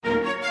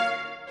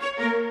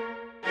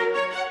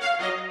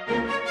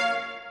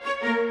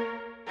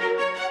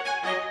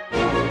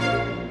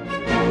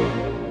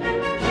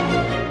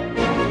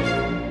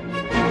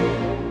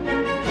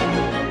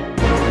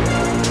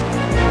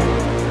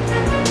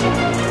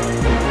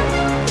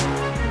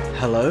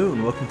Hello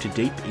and welcome to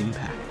Deep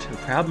Impact, a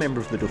proud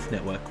member of the Doof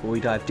Network where we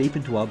dive deep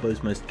into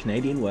Wildbow's most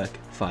Canadian work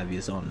 5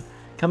 years on.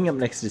 Coming up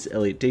next is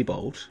Elliot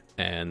Diebold.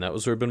 And that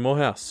was Ruben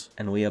Morehouse.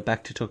 And we are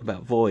back to talk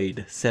about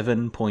Void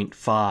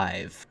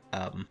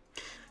 7.5.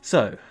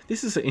 So,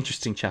 this is an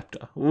interesting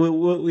chapter.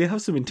 We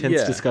have some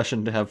intense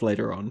discussion to have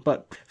later on,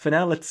 but for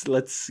now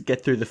let's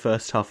get through the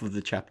first half of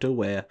the chapter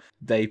where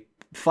they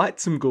fight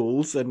some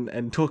ghouls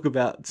and talk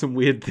about some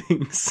weird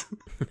things.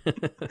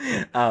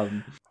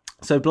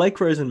 So Blake,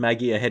 Rose and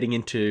Maggie are heading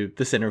into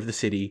the center of the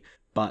city,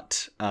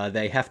 but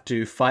they have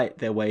to fight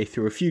their way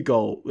through a few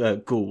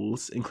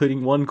ghouls,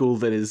 including one ghoul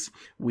that is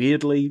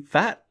weirdly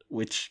fat,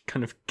 which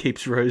kind of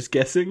keeps Rose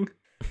guessing.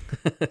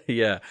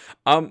 Yeah.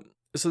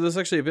 So there's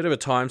actually a bit of a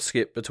time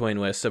skip between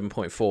where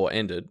 7.4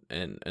 ended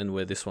and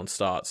where this one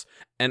starts.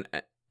 And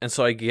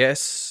so I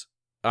guess,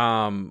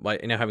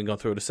 having gone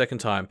through it a second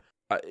time,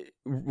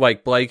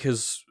 Blake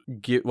has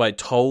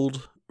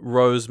told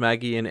Rose,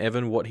 Maggie, and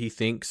Evan what he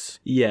thinks.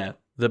 Yeah.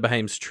 The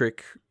Baham's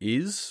trick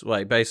is,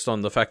 based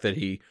on the fact that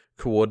he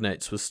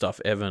coordinates with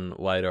stuff Evan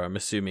later. I'm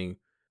assuming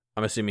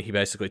he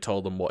basically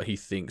told them what he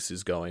thinks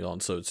is going on.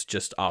 So it's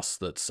just us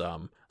that's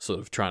sort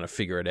of trying to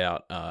figure it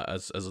out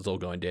as it's all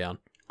going down.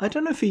 I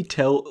don't know if he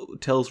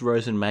tells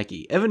Rose and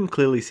Maggie. Evan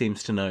clearly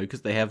seems to know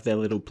because they have their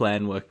little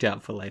plan worked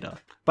out for later.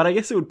 But I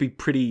guess it would be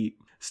pretty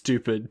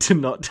stupid to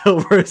not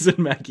tell Rose and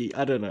Maggie.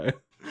 I don't know.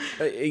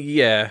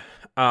 Yeah.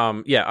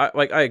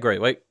 I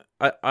agree.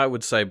 I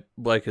would say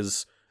Blake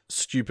has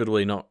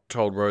stupidly not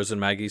told Rose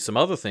and Maggie some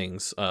other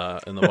things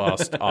in the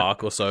last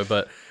arc or so,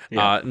 but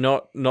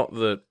not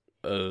that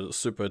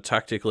super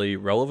tactically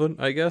relevant,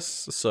 I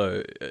guess.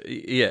 So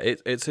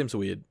it seems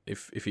weird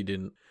if he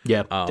didn't.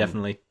 Yeah,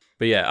 definitely.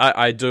 But yeah,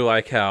 I do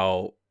like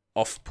how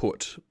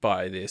off-put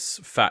by this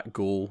fat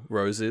ghoul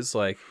Rose is,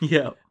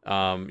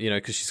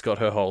 because she's got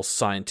her whole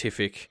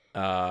scientific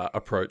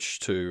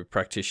approach to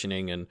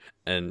practicing, and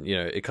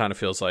it kind of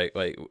feels like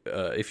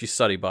if you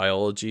study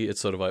biology, it's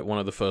sort of like one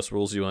of the first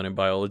rules you learn in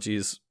biology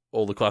is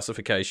all the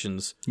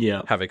classifications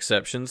have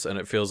exceptions, and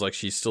it feels like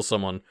she's still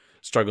someone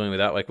struggling with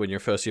that. Like when you're a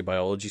first year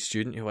biology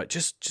student, you're like,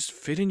 just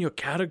fit in your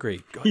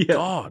category.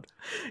 God.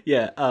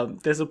 Yeah.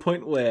 There's a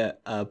point where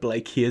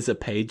Blake hears a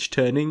page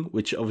turning,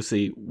 which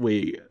obviously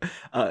we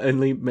are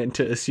only meant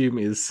to assume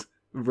is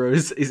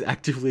Rose is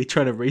actively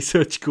trying to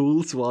research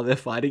ghouls while they're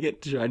fighting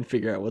it to try and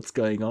figure out what's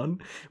going on,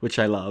 which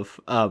I love.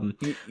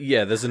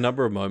 There's a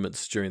number of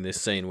moments during this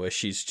scene where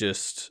she's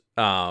just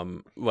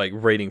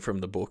reading from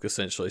the book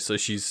essentially. So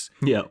she's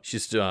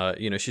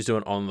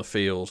doing on the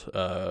field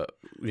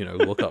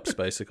lookups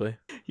basically.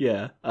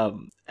 Yeah.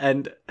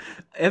 And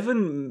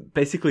Evan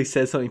basically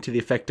says something to the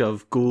effect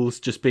of ghouls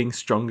just being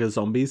stronger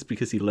zombies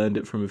because he learned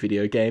it from a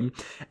video game.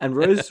 And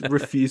Rose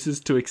refuses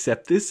to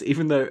accept this,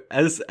 even though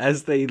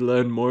as they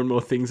learn more and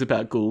more things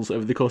about ghouls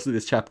over the course of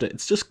this chapter,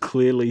 it's just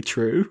clearly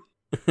true.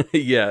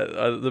 Yeah,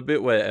 the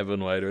bit where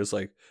Evan later is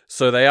like,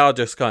 so they are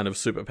just kind of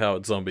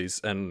superpowered zombies,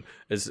 and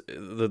as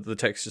the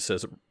text just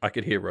says, I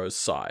could hear Rose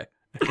sigh.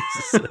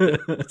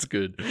 It's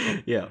good.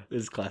 Yeah,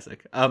 it's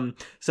classic.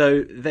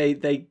 So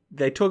they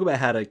talk about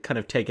how to kind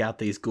of take out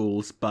these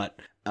ghouls, but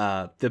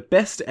the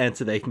best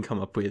answer they can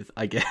come up with,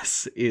 I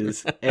guess,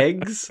 is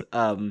eggs.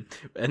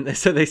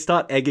 So they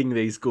start egging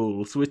these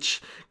ghouls, which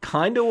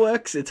kind of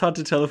works. It's hard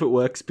to tell if it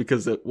works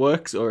because it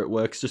works or it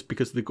works just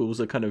because the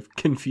ghouls are kind of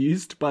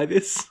confused by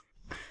this.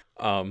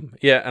 And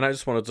I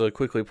just wanted to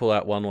quickly pull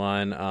out one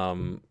line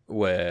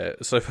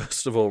so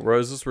first of all,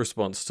 Rose's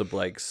response to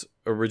Blake's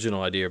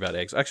original idea about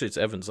eggs, actually it's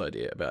Evan's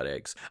idea about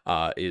eggs,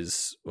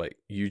 is like,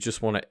 you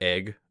just want to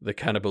egg the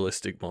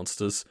cannibalistic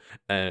monsters.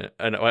 And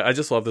I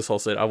just love this whole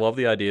set. I love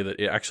the idea that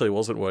it actually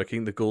wasn't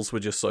working. The ghouls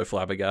were just so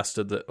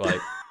flabbergasted that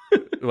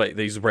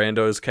these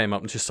randos came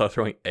up and just started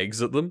throwing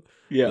eggs at them.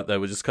 Yeah. That they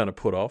were just kind of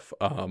put off.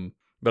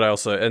 But I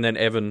also, and then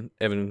Evan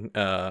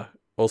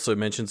also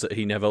mentions that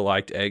he never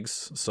liked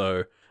eggs,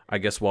 so I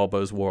guess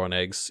Wildbow's war on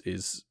eggs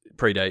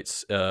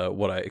predates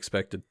what I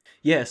expected.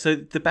 Yeah, so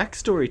the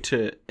backstory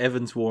to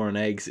Evan's war on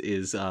eggs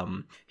is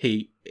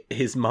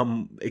his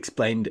mum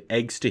explained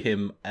eggs to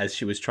him as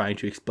she was trying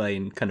to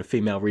explain kind of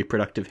female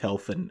reproductive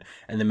health and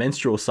the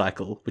menstrual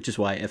cycle, which is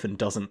why Evan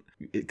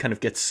kind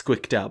of gets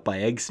squicked out by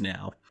eggs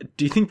now.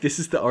 Do you think this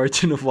is the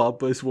origin of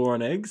Wildbow's war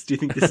on eggs? Do you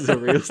think this is a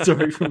real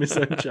story from his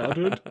own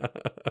childhood?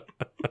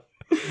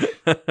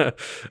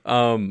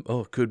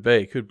 Could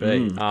be.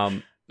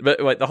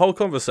 But the whole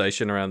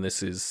conversation around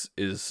this is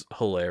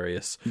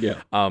hilarious. Yeah.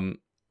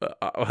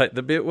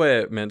 The bit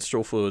where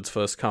menstrual fluids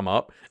first come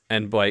up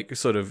and Blake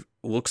sort of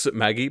looks at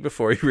Maggie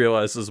before he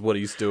realizes what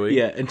he's doing.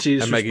 Yeah, and she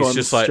Maggie's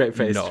just like,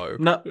 straight-faced. No.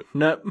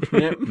 No.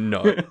 Yeah.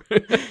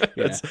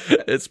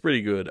 It's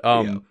pretty good.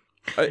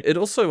 It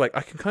also, I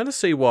can kind of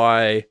see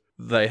why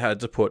they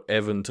had to put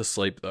Evan to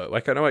sleep, though.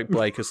 I know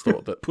Blake has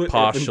thought that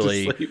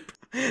partially... Evan to sleep.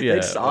 Yeah, they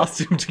just asked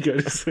him to go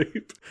to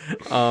sleep.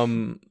 But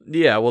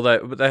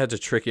they had to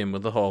trick him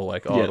with the whole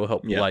it'll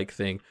help Blake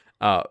thing.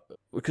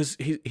 Because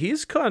he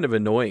is kind of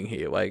annoying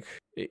here.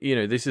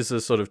 This is a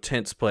sort of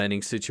tense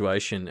planning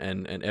situation,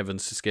 and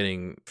Evan's just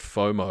getting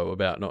FOMO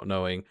about not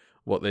knowing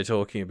what they're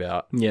talking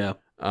about. Yeah.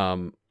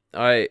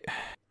 I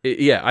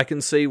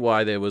can see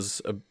why there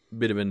was a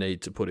bit of a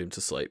need to put him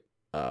to sleep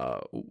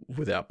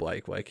without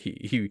Blake. Like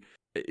he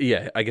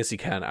I guess he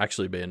can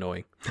actually be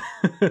annoying.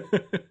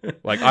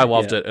 Like I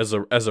loved it as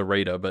a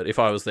reader, but if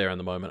I was there in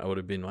the moment, I would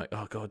have been like,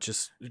 "Oh God,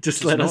 just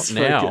let not us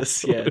now."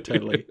 focus." Yeah,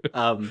 totally.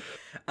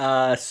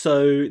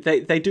 So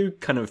they do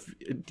kind of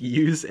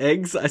use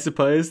eggs, I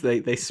suppose.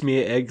 They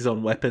smear eggs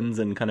on weapons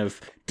and kind of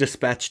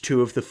dispatch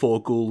 2 of the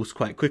 4 ghouls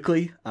quite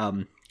quickly.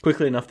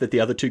 Quickly enough that the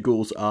other 2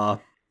 ghouls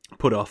are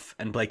put off,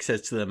 and Blake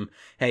says to them,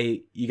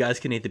 "Hey, you guys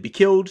can either be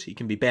killed, you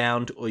can be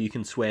bound, or you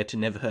can swear to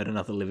never hurt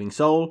another living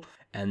soul."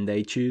 And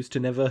they choose to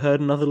never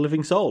hurt another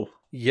living soul.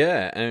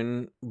 Yeah,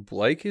 and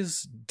Blake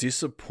is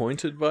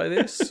disappointed by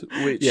this,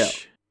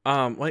 which,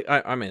 like,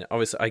 I mean,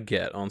 obviously I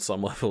get on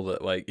some level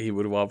that, like, he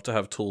would love to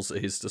have tools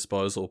at his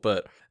disposal,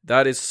 but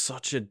that is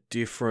such a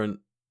different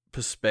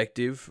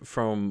perspective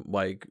from,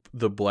 like,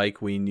 the Blake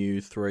we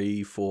knew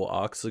 3-4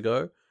 arcs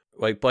ago.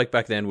 Like, Blake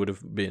back then would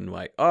have been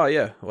like, oh,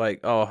 yeah, like,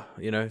 oh,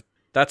 you know,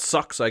 that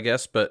sucks, I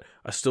guess, but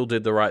I still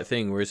did the right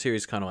thing, whereas here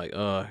he's kind of like,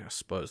 oh, I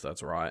suppose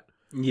that's right.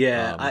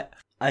 Yeah,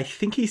 I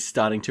think he's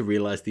starting to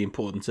realize the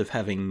importance of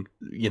having,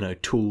 you know,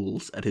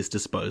 tools at his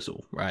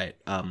disposal, right?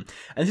 And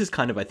this is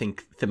kind of, I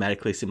think,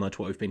 thematically similar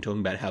to what we've been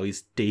talking about, how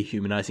he's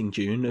dehumanizing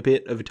June a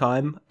bit over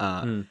time.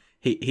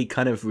 He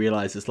kind of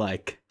realizes,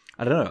 like,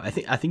 I don't know, I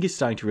think he's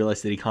starting to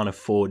realize that he can't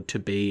afford to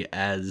be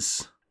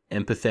as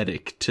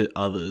empathetic to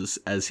others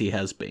as he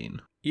has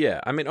been.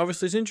 Yeah, I mean,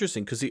 obviously it's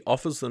interesting because he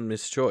offers them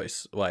this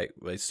choice. Like,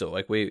 they still,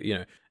 like,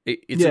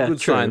 it's a good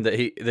sign that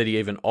he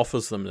even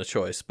offers them the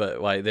choice.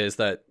 But like, there's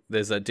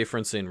that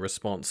difference in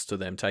response to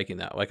them taking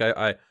that. Like,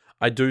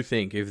 I do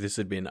think if this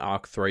had been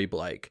Arc 3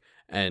 Blake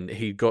and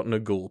he'd gotten a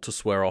ghoul to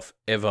swear off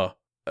ever,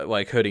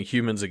 like, hurting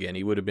humans again,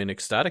 he would have been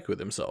ecstatic with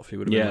himself. He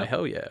would have been like,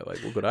 hell yeah,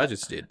 like, look what I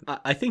just did.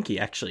 I think he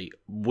actually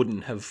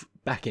wouldn't have,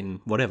 back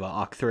in whatever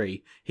Arc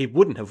 3, he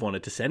wouldn't have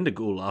wanted to send a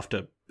ghoul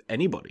after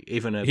anybody,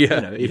 even a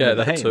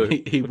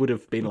Haim. He would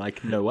have been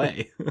like, no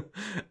way.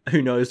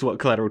 Who knows what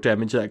collateral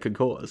damage that could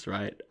cause,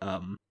 right?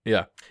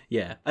 Yeah.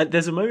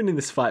 There's a moment in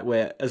this fight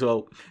where, as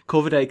well,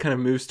 Corvidae kind of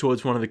moves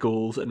towards one of the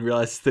ghouls and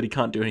realizes that he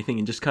can't do anything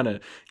and just kind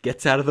of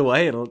gets out of the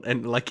way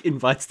and like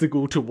invites the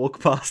ghoul to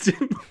walk past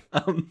him.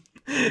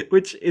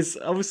 Which is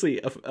obviously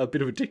a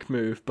bit of a dick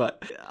move,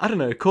 but I don't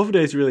know,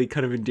 Corvidae is really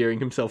kind of endearing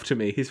himself to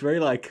me. He's very,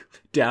 like,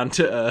 down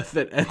to earth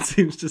and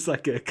seems just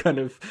like a kind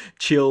of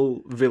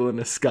chill,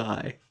 villainous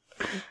guy.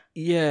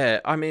 Yeah,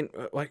 I mean,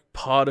 like,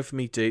 part of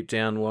me deep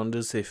down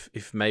wonders if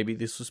maybe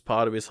this was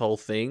part of his whole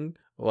thing.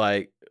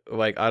 Like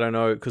I don't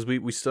know, because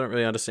we still don't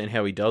really understand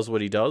how he does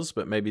what he does,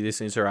 but maybe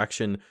this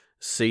interaction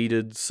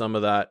seeded some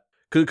of that.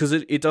 Because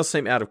it does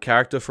seem out of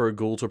character for a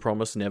ghoul to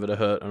promise never to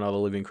hurt another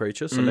living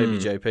creature, so maybe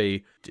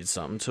JP did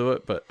something to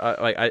it, but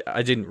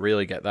I didn't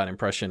really get that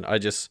impression.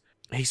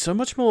 He's so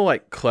much more,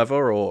 like,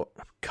 clever or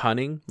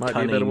cunning, might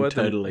be a better word,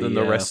 than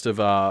the rest of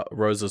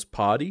Rosa's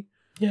party.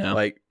 Yeah.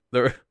 Like,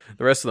 the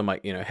rest of them,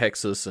 like, you know,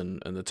 Hexus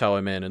and the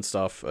Tallow Man and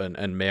stuff,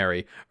 and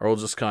Mary are all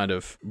just kind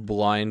of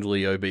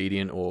blindly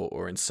obedient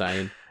or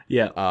insane.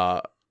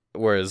 Yeah.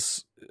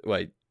 Whereas,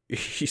 like,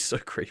 he's so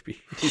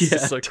creepy. He's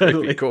just so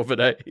totally creepy,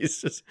 Corvidae.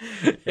 He's just,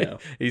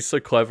 he's so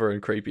clever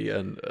and creepy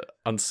and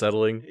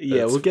unsettling.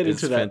 Yeah, we'll get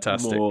into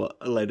that more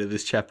later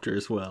this chapter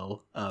as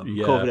well.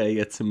 Corvidae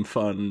gets some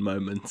fun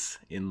moments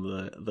in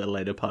the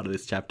later part of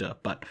this chapter,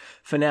 but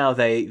for now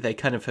they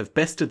kind of have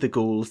bested the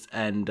ghouls,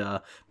 and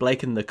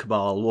Blake and the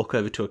Cabal walk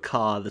over to a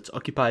car that's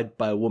occupied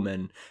by a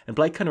woman, and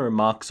Blake kind of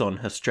remarks on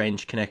her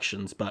strange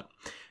connections, but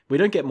we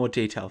don't get more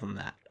detail than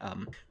that.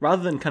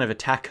 Rather than kind of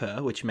attack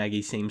her, which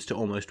Maggie seems to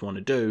almost want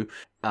to do,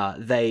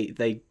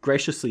 they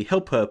graciously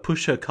help her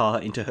push her car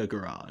into her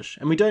garage.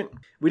 And we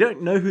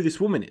don't know who this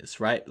woman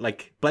is, right?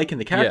 Like, Blake and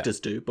the characters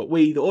do, but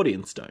we, the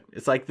audience, don't.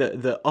 It's like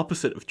the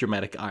opposite of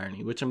dramatic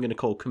irony, which I'm going to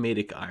call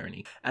comedic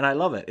irony. And I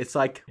love it. It's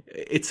like,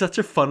 it's such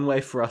a fun way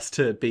for us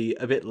to be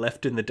a bit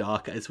left in the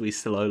dark as we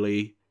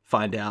slowly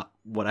find out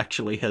what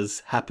actually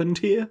has happened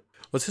here.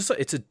 Well, it's just like,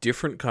 it's a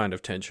different kind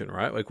of tension,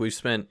 right? Like, we've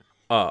spent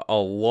a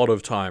lot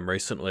of time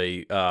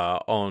recently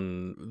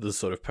on the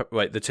sort of,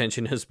 like, the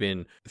tension has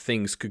been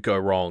things could go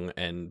wrong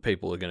and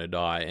people are going to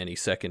die any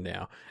second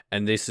now.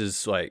 And this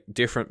is, like,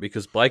 different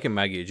because Blake and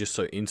Maggie are just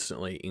so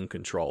instantly in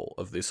control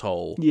of this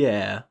whole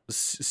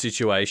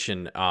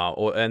situation,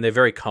 and they're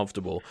very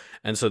comfortable.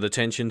 And so the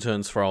tension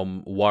turns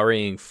from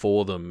worrying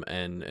for them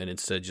and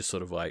instead just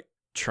sort of, like,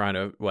 trying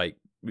to, like,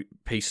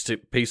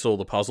 piece all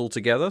the puzzle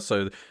together.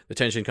 So the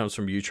tension comes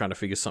from you trying to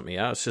figure something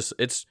out.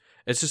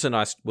 It's just a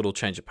nice little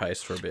change of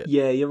pace for a bit.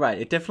 Yeah, you're right.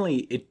 It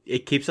definitely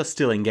it keeps us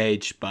still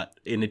engaged, but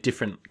in a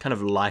different kind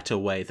of lighter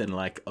way than,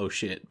 like, oh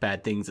shit,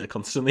 bad things are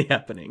constantly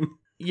happening.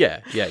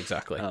 Yeah,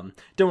 exactly.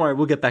 Don't worry,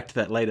 we'll get back to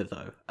that later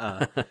though.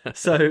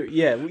 So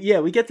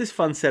we get this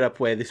fun setup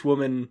where this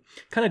woman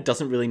kind of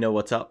doesn't really know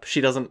what's up. She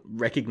doesn't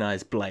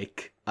recognize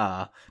Blake,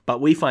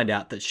 But we find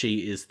out that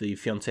she is the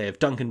fiancée of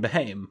Duncan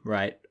Behame,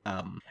 right?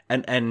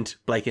 And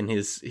Blake and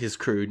his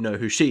crew know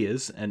who she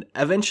is, and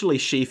eventually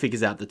she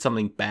figures out that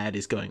something bad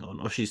is going on,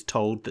 or she's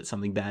told that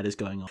something bad is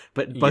going on.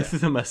 But both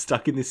of them are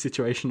stuck in this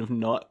situation of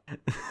not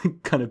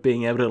kind of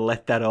being able to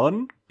let that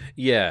on.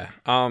 Yeah.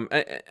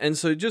 And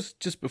so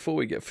just before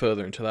we get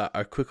further into that,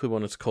 I quickly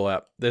wanted to call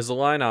out. There's a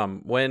line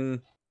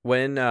when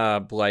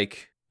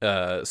Blake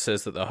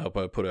says that they'll help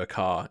her put her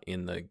car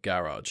in the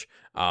garage.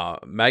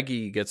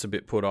 Maggie gets a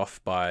bit put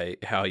off by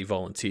how he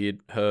volunteered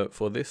her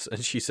for this,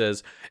 and she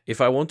says,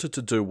 "If I wanted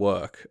to do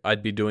work,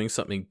 I'd be doing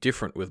something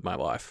different with my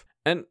life."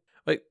 And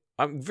like,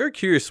 I'm very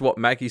curious what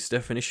Maggie's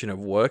definition of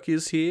work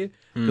is here,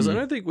 because I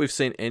don't think we've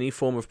seen any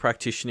form of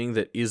practicing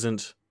that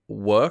isn't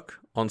work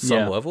on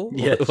some level.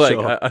 Yeah, like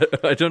sure.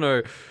 I don't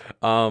know.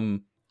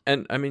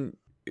 And I mean,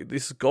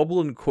 this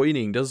goblin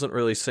queening doesn't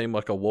really seem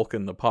like a walk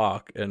in the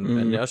park,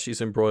 and now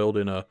she's embroiled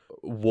in a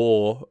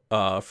war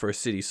for a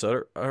city,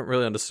 so I don't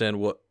really understand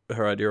what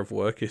her idea of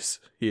work is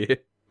here.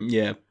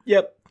 Yeah.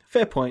 Yep.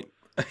 Fair point.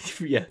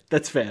 Yeah,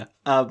 that's fair.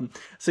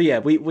 So yeah,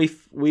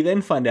 we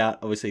then find out,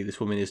 obviously, this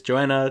woman is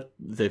Joanna,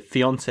 the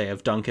fiancée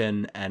of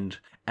Duncan, and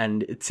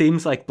it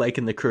seems like Blake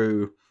and the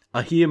crew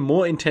are here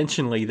more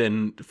intentionally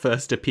than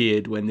first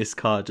appeared when this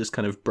car just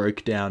kind of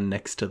broke down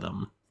next to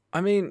them.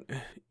 I mean,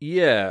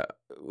 yeah,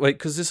 like,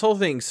 because this whole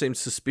thing seems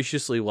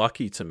suspiciously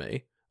lucky to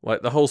me.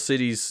 Like, the whole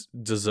city's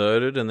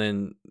deserted, and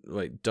then,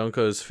 like,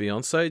 Dunko's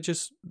fiancé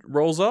just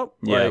rolls up.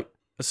 Yeah. Like,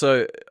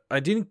 so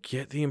I didn't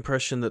get the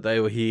impression that they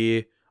were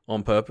here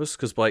on purpose,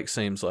 because Blake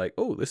seems like,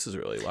 oh, this is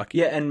really lucky.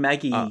 Yeah, and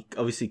Maggie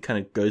obviously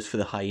kind of goes for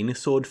the hyena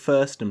sword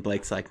first, and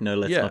Blake's like, no,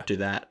 let's not do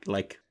that.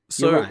 Like,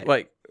 so, you're right.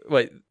 like,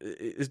 wait,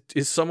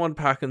 is someone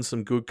packing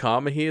some good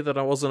karma here that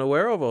I wasn't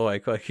aware of? Or,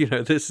 like,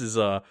 this is,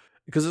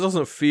 because it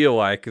doesn't feel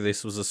like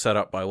this was a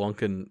setup by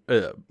Duncan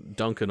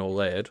or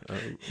Laird.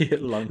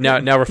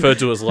 Now referred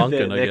to as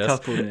Luncan, I guess.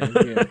 Couple name,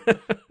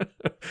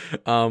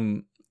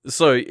 yeah.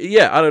 So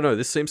yeah, I don't know.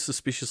 This seems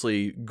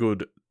suspiciously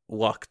good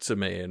luck to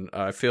me, and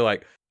I feel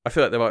like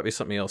there might be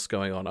something else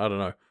going on. I don't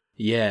know.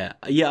 Yeah.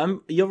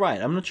 You're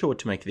right. I'm not sure what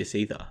to make of this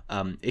either.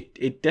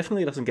 It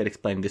definitely doesn't get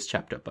explained in this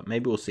chapter, but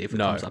maybe we'll see if it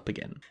comes up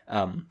again.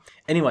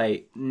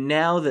 Anyway,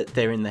 now that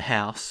they're in the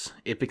house,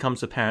 it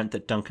becomes apparent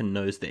that Duncan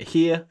knows they're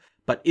here,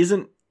 but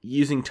isn't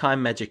using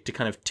time magic to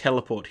kind of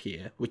teleport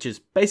here, which is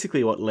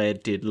basically what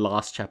Laird did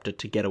last chapter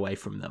to get away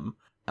from them.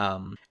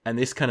 And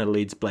this kind of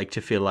leads Blake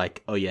to feel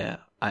like, oh yeah,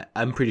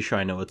 I'm pretty sure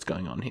I know what's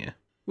going on here.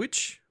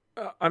 Which,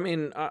 I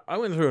mean, I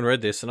went through and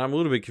read this, and I'm a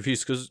little bit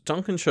confused, because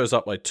Duncan shows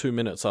up like 2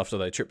 minutes after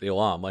they trip the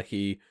alarm. Like,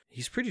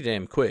 he's pretty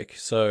damn quick.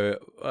 So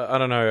I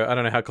don't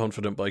know how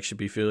confident Blake should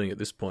be feeling at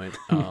this point,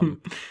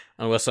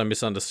 unless I'm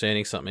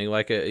misunderstanding something.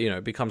 Like,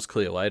 it becomes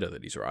clear later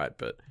that he's right,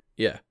 but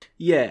yeah.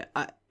 Yeah,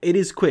 it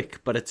is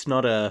quick, but it's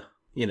not a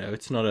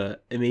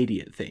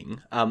immediate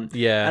thing. I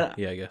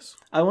guess.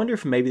 I wonder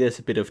if maybe there's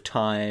a bit of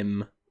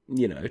time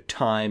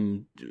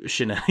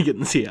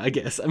shenanigans here, I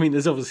guess. I mean,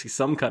 there's obviously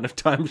some kind of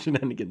time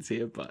shenanigans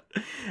here, but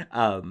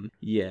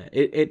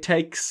it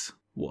takes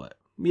what?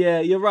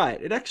 Yeah, you're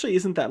right. It actually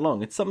isn't that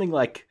long. It's something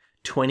like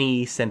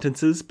 20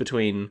 sentences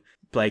between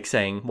Blake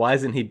saying, why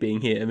isn't he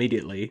being here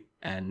immediately?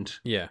 And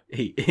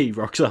he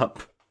rocks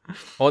up.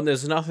 Oh, and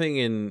there's nothing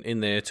in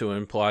there to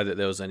imply that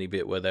there was any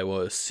bit where they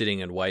were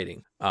sitting and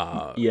waiting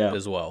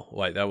as well.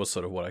 Like, that was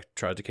sort of what I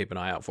tried to keep an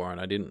eye out for, and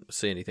I didn't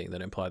see anything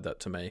that implied that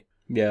to me.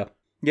 Yeah,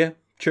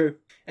 true.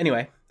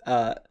 Anyway,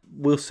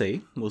 we'll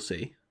see.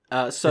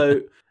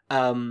 So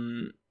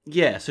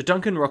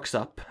Duncan rocks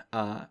up.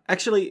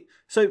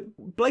 So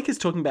Blake is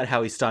talking about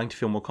how he's starting to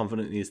feel more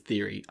confident in his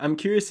theory. I'm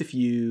curious if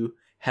you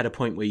had a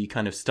point where you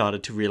kind of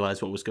started to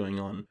realize what was going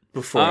on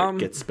before it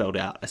gets spelled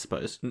out, I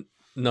suppose.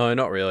 No,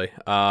 not really.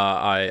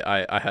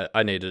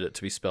 I needed it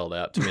to be spelled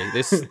out to me.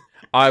 This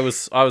I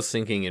was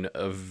thinking in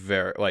a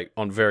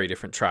on very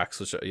different tracks,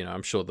 which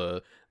I'm sure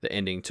the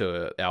ending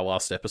to our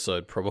last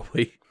episode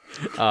probably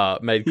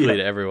made clear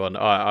to everyone.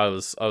 I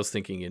was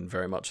thinking in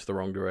very much the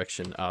wrong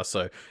direction.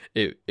 So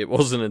it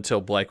wasn't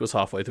until Blake was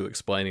halfway through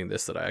explaining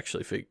this that I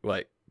actually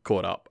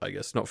caught up. I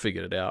guess not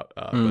figured it out,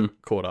 but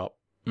caught up.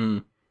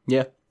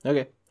 Yeah.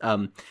 Okay.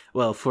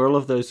 Well, for all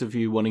of those of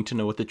you wanting to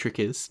know what the trick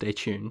is, stay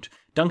tuned.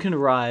 Duncan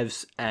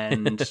arrives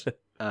and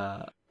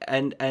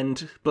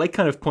and Blake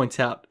kind of points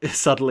out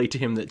subtly to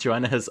him that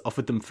Joanna has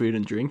offered them food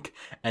and drink,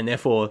 and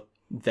therefore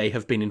they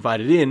have been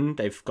invited in.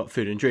 They've got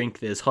food and drink.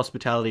 There's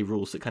hospitality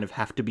rules that kind of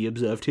have to be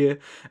observed here.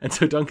 And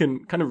so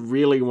Duncan kind of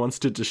really wants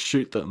to just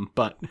shoot them,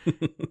 but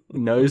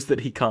knows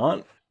that he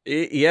can't.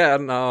 Yeah,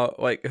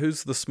 and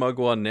who's the smug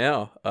one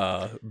now?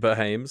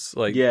 Behames.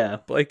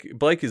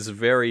 Blake is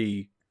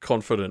very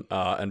confident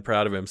and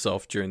proud of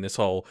himself during this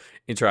whole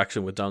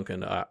interaction with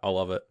Duncan. I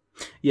love it.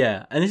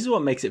 Yeah, and this is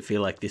what makes it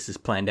feel like this is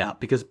planned out,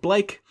 because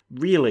Blake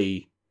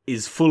really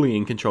is fully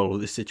in control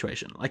of this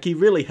situation. Like, he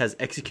really has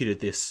executed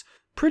this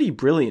pretty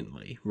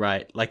brilliantly,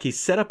 right? Like, he's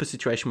set up a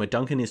situation where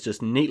Duncan is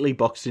just neatly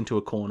boxed into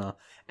a corner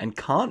and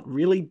can't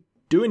really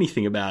do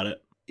anything about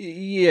it.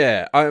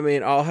 Yeah, I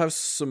mean, I'll have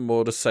some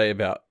more to say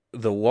about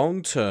the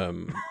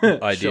long-term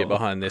idea Sure.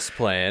 behind this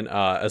plan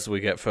as we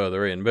get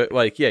further in. But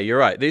like, yeah, you're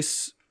right.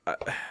 This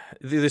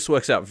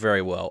works out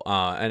very well,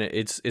 and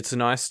it's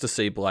nice to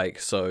see Blake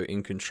so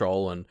in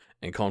control and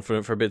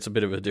confident for a bit. It's a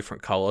bit of a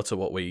different color to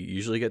what we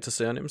usually get to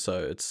see on him,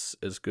 so it's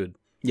good.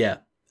 Yeah.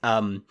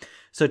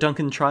 So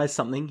Duncan tries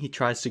something. He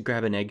tries to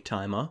grab an egg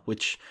timer,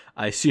 which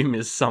I assume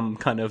is some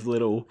kind of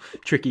little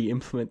tricky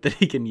implement that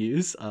he can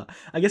use.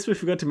 I guess we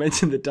forgot to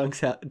mention that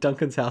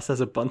Duncan's house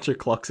has a bunch of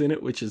clocks in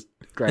it, which is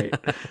great.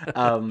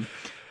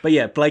 But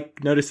yeah,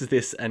 Blake notices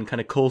this and kind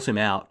of calls him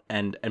out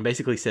and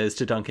basically says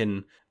to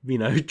Duncan,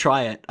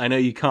 try it. I know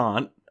you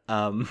can't.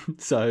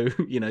 So,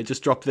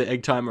 just drop the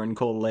egg timer and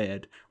call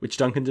Laird, which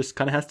Duncan just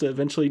kind of has to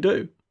eventually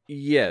do.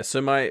 Yeah,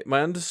 so my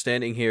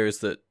understanding here is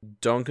that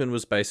Duncan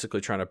was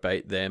basically trying to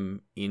bait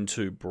them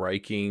into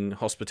breaking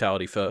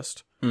hospitality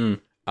first.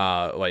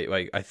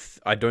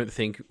 I don't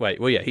think.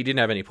 He didn't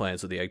have any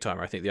plans with the egg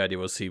timer. I think the idea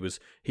was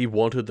he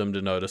wanted them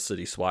to notice that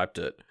he swiped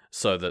it,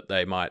 so that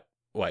they might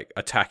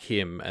attack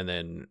him, and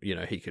then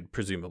he could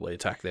presumably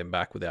attack them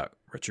back without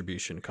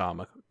retribution,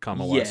 karma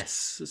wise.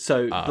 Yes.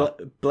 So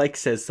Blake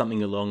says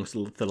something along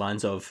the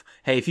lines of,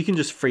 "Hey, if you can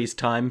just freeze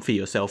time for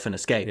yourself and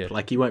escape,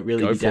 you won't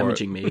really be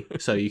damaging me,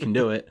 so you can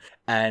do it."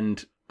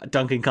 And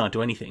Duncan can't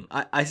do anything.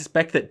 I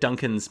suspect that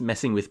Duncan's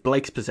messing with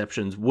Blake's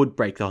perceptions would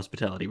break the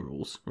hospitality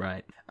rules,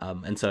 right?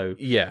 And so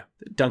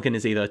Duncan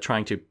is either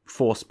trying to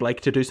force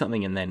Blake to do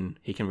something and then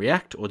he can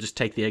react, or just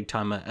take the egg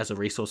timer as a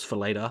resource for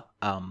later.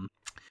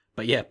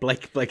 But yeah,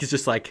 Blake is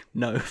just like,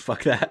 no,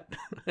 fuck that.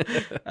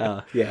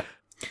 Yeah.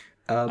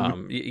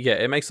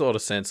 It makes a lot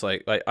of sense. I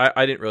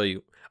didn't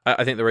really.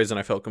 I think the reason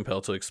I felt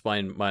compelled to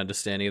explain my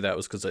understanding of that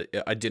was because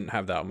I didn't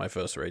have that on my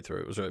first read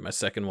through. It was really my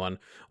second one.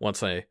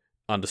 Once I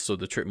understood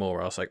the trick more,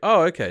 where I was like,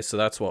 oh, okay, so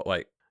that's what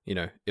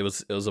it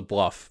was a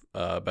bluff,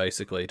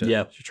 basically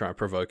to try and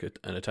provoke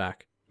an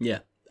attack. Yeah.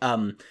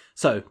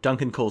 So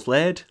Duncan calls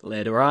Laird.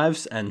 Laird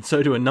arrives, and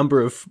so do a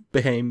number of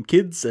Bahame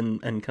kids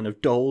and kind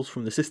of dolls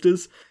from the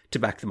sisters to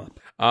back them up.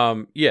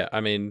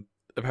 I mean,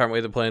 apparently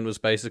the plan was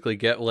basically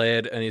get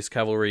Laird and his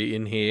cavalry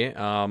in here.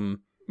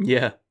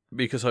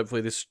 Because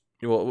hopefully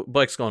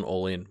Blake's gone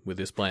all in with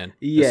this plan.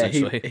 Yeah,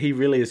 he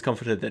really is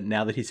confident that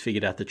now that he's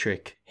figured out the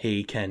trick,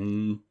 he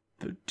can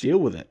deal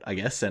with it, I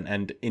guess,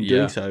 and in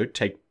doing so,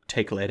 take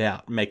Laird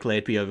out, make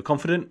Laird be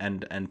overconfident,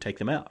 and take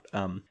them out.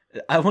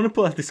 I want to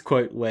pull out this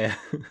quote where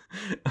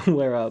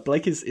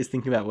Blake is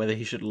thinking about whether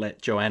he should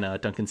let Joanna,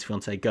 Duncan's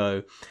fiancée,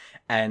 go,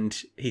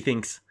 and he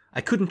thinks, I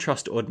couldn't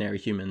trust ordinary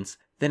humans.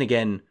 Then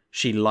again,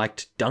 she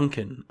liked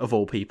Duncan, of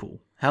all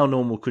people. How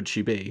normal could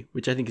she be?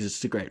 Which I think is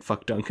just a great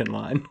fuck Duncan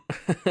line.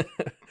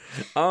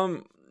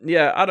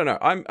 Yeah, I don't know.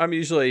 I'm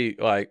usually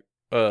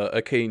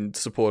a keen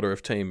supporter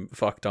of team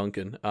fuck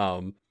Duncan.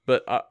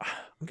 But I'm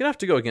going to have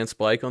to go against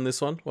Blake on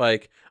this one.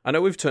 I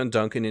know we've turned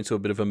Duncan into a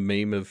bit of a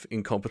meme of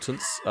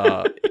incompetence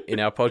in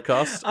our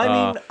podcast. I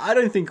mean, I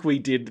don't think we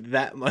did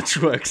that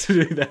much work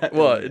to do that.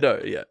 Well, no,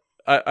 yeah.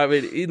 I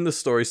mean, in the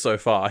story so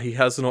far, he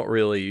has not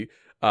really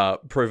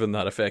proven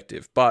that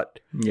effective. But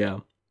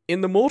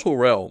in the mortal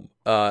realm,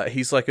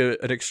 he's an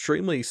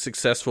extremely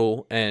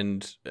successful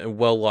and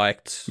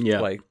well-liked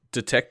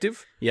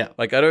detective. Yeah.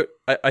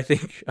 I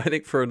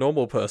think for a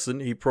normal person,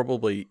 he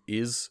probably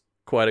is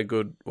quite a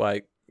good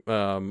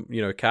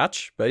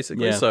catch,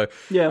 basically. Yeah. So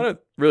I don't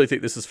really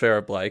think this is fair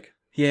at Blake.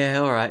 Yeah,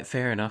 all right,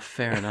 fair enough.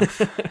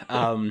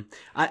 I want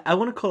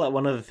to call out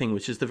one other thing,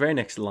 which is the very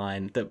next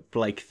line that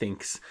Blake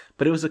thinks,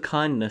 but it was a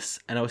kindness,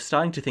 and I was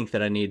starting to think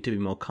that I needed to be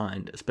more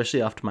kind,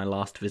 especially after my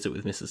last visit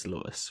with Mrs.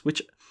 Lewis,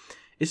 which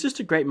is just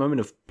a great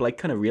moment of Blake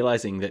kind of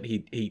realizing that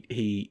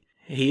he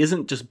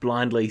isn't just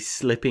blindly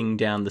slipping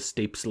down the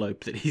steep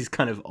slope that he's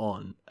kind of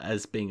on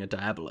as being a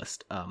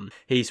diabolist.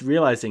 He's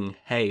realizing,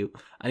 hey,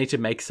 I need to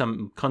make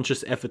some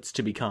conscious efforts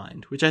to be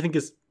kind, which I think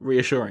is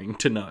reassuring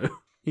to know.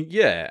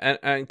 Yeah,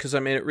 and because I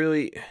mean,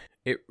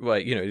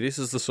 this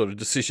is the sort of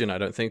decision I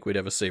don't think we'd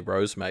ever see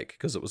Rose make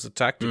because it was a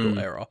tactical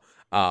error.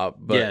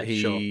 But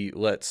he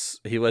lets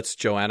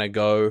Joanna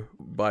go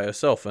by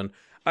herself, and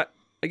I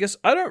guess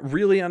I don't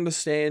really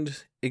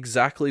understand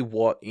exactly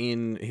what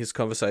in his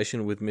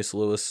conversation with Miss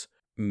Lewis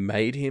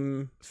made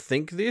him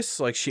think this.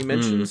 She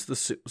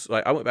mentions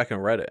I went back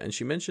and read it, and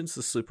she mentions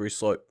the slippery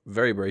slope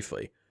very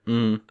briefly.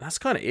 That's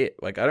kind of it.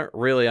 I don't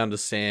really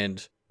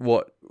understand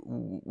what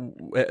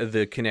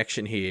the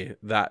connection here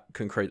that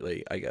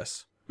concretely, I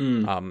guess.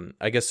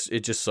 I guess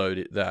it just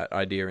sewed that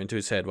idea into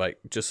his head.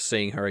 Just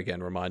seeing her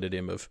again reminded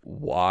him of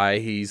why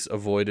he's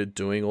avoided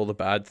doing all the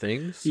bad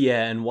things.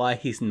 Yeah, and why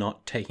he's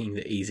not taking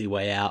the easy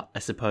way out, I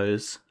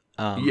suppose.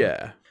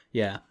 Yeah.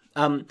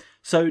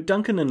 So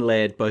Duncan and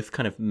Laird both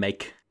kind of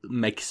make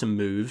some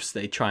moves.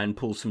 They try and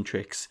pull some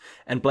tricks,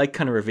 and Blake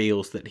kind of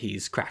reveals that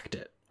he's cracked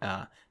it.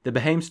 The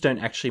Bahames don't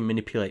actually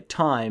manipulate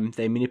time,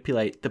 they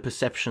manipulate the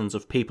perceptions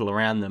of people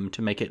around them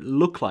to make it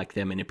look like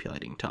they're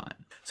manipulating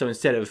time. So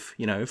instead of,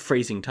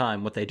 freezing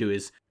time, what they do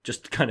is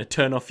just kind of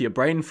turn off your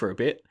brain for a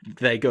bit.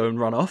 They go and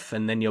run off,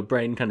 and then your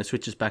brain kind of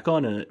switches back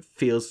on, and it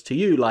feels to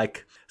you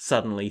like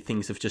suddenly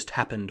things have just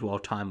happened while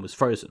time was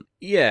frozen.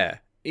 Yeah,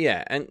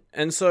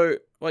 and so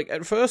like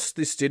at first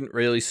this didn't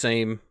really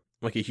seem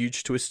like a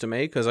huge twist to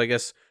me, because I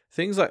guess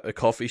things like the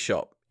coffee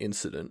shop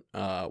incident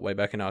way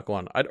back in Arc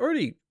 1, I'd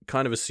already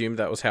kind of assumed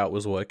that was how it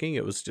was working.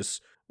 It was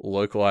just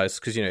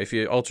localized, because, if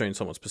you're altering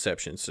someone's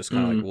perception, it's just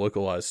kind of like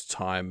localized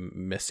time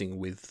messing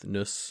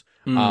withness.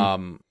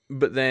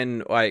 But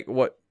then, like,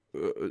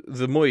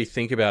 the more you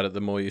think about it,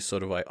 the more you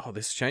sort of like, oh,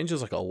 this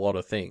changes like a lot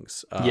of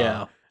things.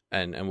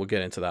 And we'll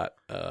get into that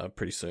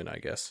pretty soon, I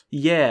guess.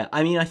 Yeah,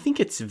 I mean, I think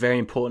it's very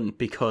important,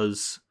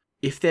 because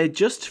if they're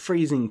just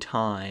freezing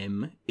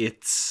time,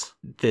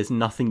 there's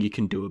nothing you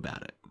can do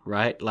about it,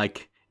 right?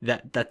 Like,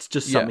 that's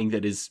just something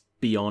that is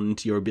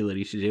beyond your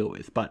ability to deal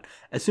with. But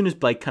as soon as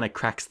Blake kind of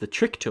cracks the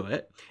trick to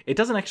it, it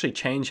doesn't actually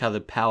change how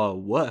the power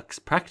works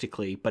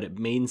practically, but it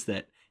means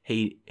that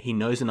he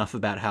knows enough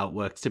about how it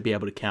works to be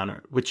able to counter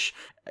it, which,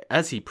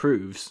 as he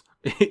proves,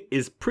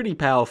 is pretty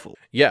powerful.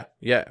 Yeah,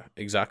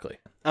 exactly.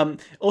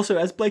 Also,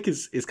 as Blake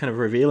is kind of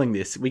revealing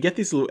this, we get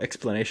these little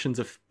explanations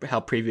of how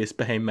previous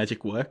Bahame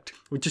magic worked,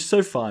 which is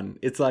so fun.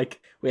 It's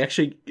like,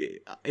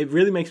 it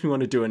really makes me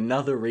want to do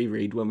another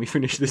reread when we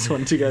finish this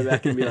one, to go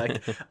back and be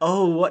like,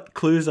 oh, what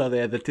clues are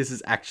there that this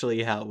is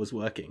actually how it was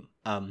working?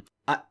 I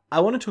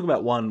want to talk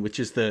about one, which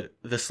is the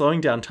slowing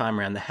down time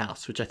around the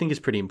house, which I think is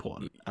pretty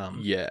important.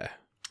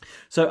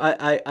 So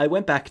I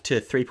went back to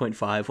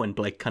 3.5 when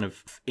Blake kind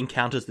of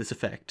encounters this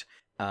effect,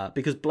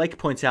 because Blake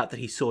points out that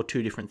he saw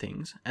two different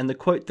things. And the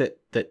quote that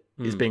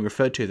is being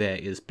referred to there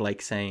is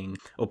Blake saying,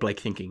 or Blake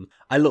thinking,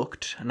 "I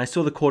looked, and I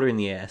saw the quarter in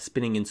the air,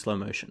 spinning in slow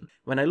motion.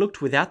 When I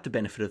looked without the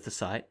benefit of the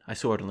sight, I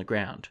saw it on the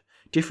ground.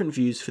 Different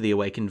views for the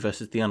awakened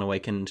versus the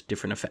unawakened,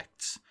 different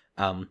effects."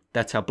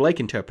 That's how Blake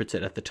interprets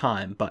it at the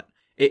time, but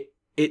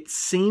it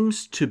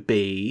seems to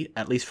be,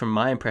 at least from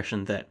my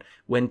impression, that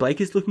when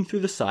Blake is looking through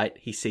the sight,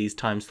 he sees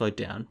time slowed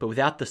down, but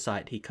without the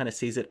sight, he kind of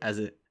sees it as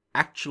it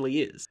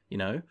actually is,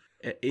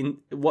 In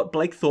what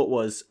Blake thought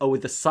was, oh,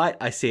 with the sight,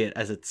 I see it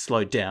as it's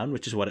slowed down,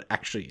 which is what it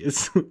actually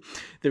is.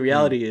 The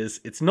reality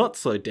is, it's not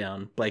slowed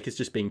down. Blake is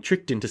just being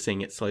tricked into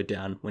seeing it slowed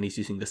down when he's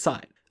using the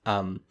sight.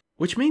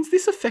 Which means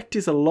this effect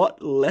is a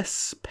lot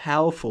less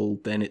powerful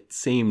than it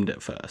seemed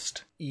at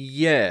first.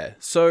 Yeah.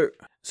 So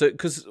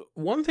because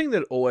one thing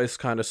that always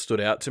kind of stood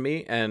out to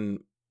me,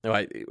 and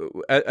like,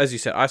 as you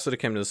said, I sort of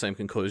came to the same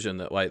conclusion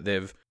that, like,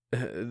 they've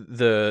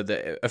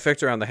the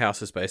effect around the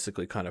house is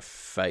basically kind of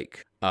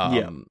fake.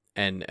 And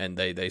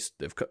they've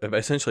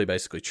essentially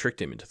basically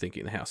tricked him into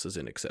thinking the house is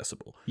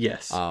inaccessible.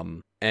 Yes.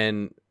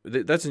 And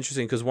that's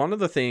interesting, because one of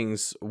the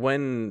things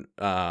when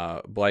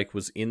Blake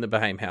was in the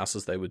Bahame house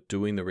as they were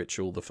doing the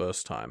ritual the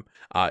first time,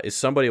 is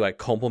somebody like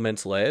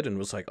compliments Laird and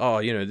was like,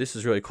 "Oh, this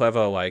is really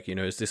clever. Like,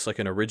 is this like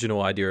an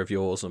original idea of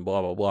yours?" and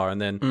blah blah blah.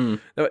 And then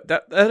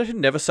that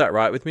never sat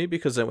right with me,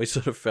 because then we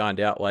sort of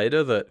found out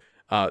later that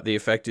the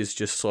effect is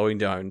just slowing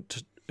down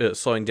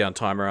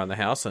time around the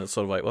house, and it's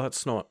sort of like, well,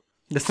 that's not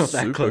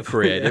that clever.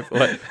 Creative.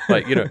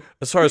 Yeah.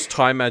 As far as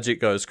time magic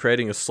goes,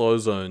 creating a slow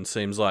zone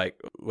seems like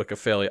a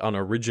fairly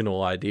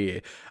unoriginal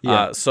idea.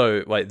 Yeah.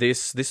 So like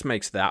this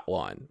makes that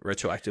line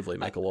retroactively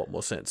make a lot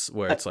more sense,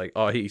 where it's like,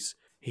 oh, he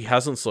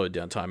hasn't slowed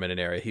down time in an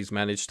area. He's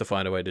managed to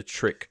find a way to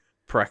trick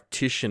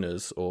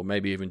practitioners, or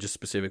maybe even just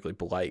specifically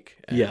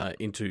Blake,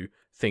 into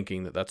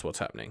thinking that that's what's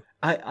happening.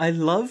 I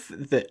love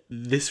that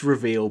this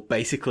reveal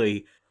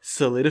basically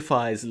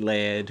solidifies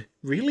Laird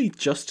really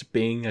just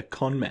being a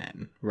con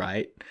man,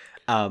 right?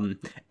 And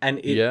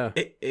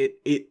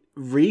it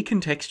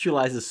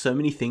recontextualizes so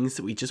many things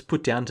that we just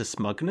put down to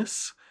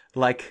smugness,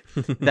 like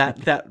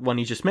that one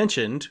you just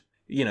mentioned.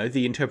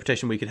 The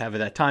interpretation we could have at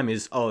that time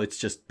is, oh, it's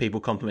just people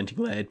complimenting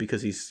Laird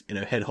because he's,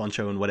 head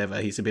honcho and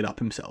whatever, he's a bit up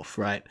himself,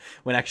 right?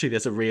 When actually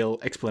there's a real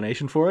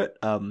explanation for it.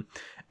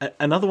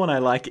 Another one I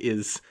like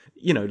is,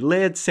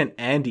 Laird sent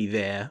Andy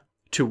there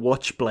to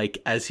watch Blake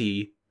as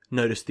he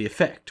noticed the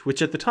effect,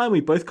 which at the time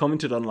we both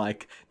commented on,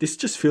 like, this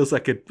just feels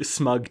like a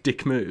smug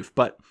dick move.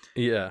 But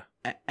yeah,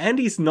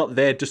 Andy's not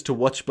there just to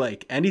watch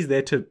Blake. Andy's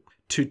there to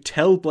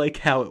tell Blake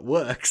how it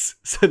works,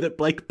 so that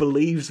Blake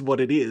believes what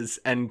it is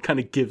and kind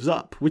of gives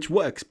up, which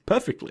works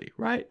perfectly,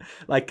 right?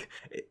 Like,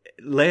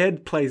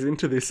 Laird plays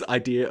into this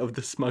idea of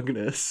the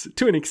smugness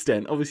to an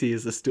extent. Obviously, he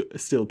is a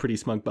still pretty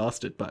smug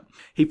bastard, but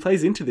he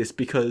plays into this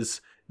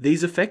because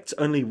these effects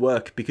only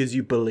work because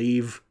you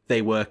believe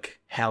they work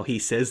how he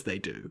says they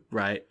do,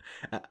 right?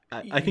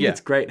 I think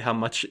it's great how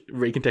much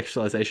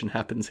recontextualization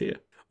happens here.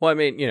 Well, I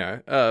mean,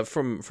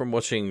 from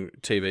watching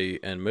TV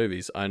and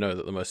movies, I know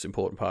that the most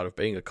important part of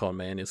being a con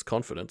man is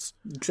confidence.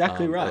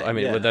 Exactly right. I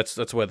mean,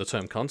 that's where the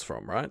term comes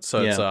from, right?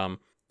 So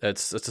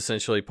it's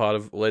essentially part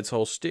of Laird's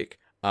whole shtick.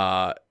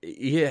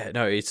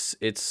 It's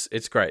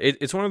great.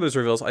 It's one of those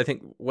reveals. I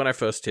think when I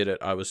first did it,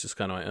 I was just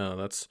kind of like, oh,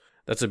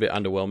 that's a bit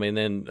underwhelming. And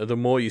then the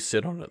more you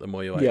sit on it, the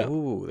more you're like,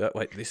 ooh,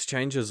 this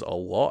changes a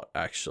lot,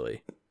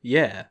 actually.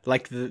 Yeah,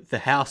 like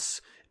the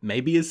house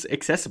maybe is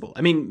accessible.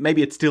 I mean,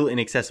 maybe it's still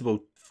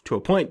inaccessible to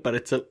a point, but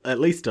it's at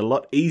least a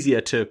lot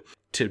easier to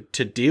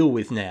deal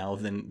with now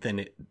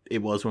than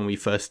it was when we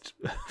first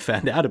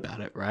found out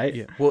about it, right?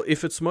 Yeah. Well,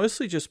 if it's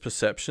mostly just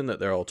perception that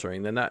they're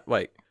altering, then that,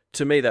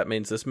 to me, that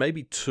means there's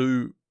maybe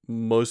two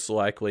most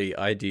likely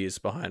ideas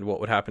behind what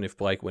would happen if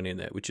Blake went in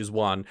there, which is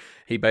one,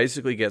 he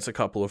basically gets a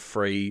couple of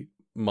free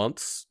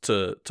months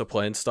to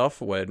plan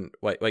stuff when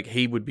like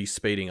he would be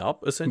speeding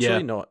up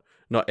essentially, not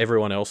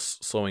everyone else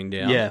slowing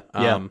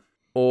down.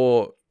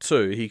 Or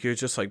two, he could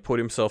just like put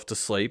himself to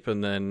sleep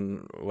and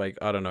then like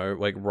I don't know,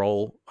 like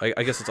roll.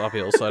 I guess it's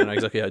uphill, so I don't know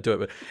exactly how to do it.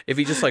 But if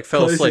he just like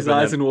fell Close asleep, his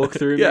eyes and walk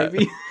through,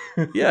 maybe.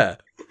 Yeah,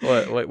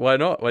 like why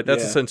not? Like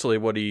that's essentially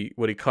what he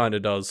kind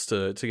of does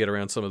to get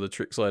around some of the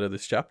tricks later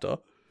this chapter.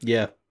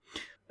 Yeah.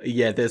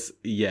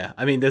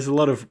 I mean, there's a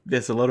lot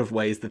of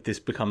ways that this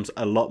becomes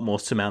a lot more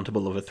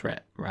surmountable of a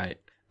threat, right?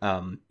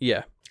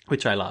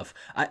 Which I love.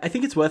 I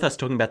think it's worth us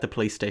talking about the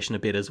police station a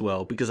bit as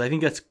well, because I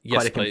think that's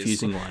quite a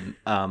confusing one.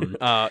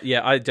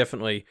 I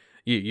definitely...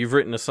 You've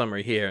written a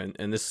summary here,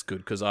 and this is good,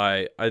 because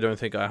I don't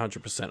think I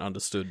 100%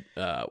 understood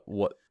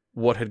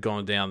what had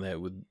gone down there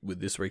with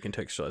this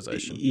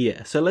recontextualization.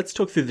 Yeah, so let's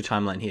talk through the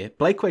timeline here.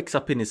 Blake wakes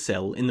up in his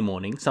cell in the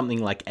morning, something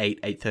like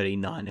 8:30,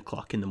 9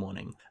 o'clock in the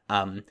morning.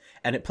 And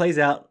it plays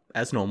out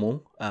as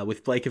normal,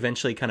 with Blake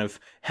eventually kind of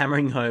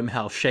hammering home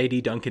how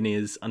shady Duncan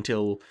is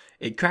until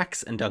it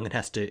cracks and Duncan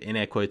has to, in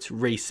air quotes,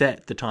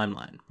 reset the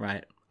timeline,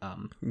 right?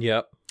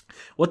 Yep.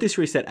 What this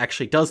reset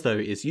actually does, though,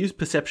 is use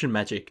perception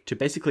magic to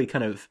basically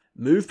kind of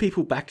move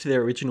people back to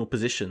their original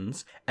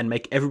positions and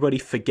make everybody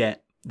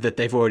forget that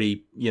they've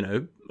already,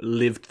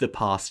 lived the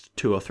past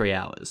 2 or 3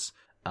 hours.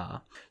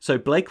 So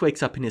Blake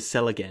wakes up in his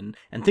cell again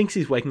and thinks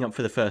he's waking up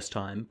for the first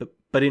time,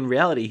 but in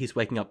reality he's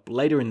waking up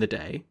later in the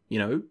day,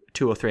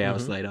 2 or 3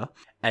 hours later,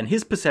 and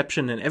his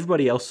perception and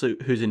everybody else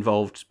who's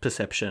involved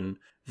perception,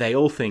 they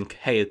all think,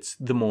 hey, it's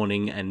the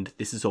morning and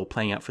this is all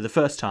playing out for the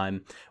first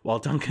time, while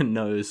Duncan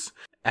knows,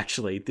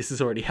 actually, this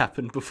has already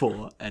happened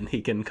before and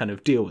he can kind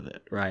of deal with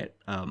it, right?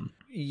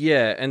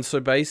 Yeah, and so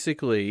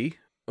basically...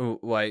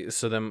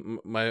 so then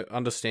my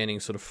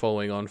understanding sort of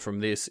following on from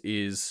this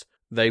is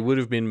they would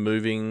have been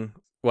moving...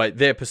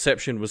 their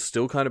perception was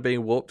still kind of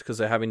being warped because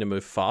they're having to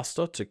move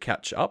faster to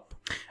catch up?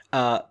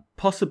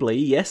 Possibly,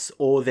 yes.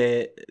 Or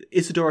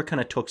Isadora kind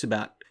of talks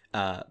about,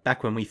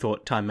 back when we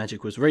thought time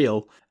magic was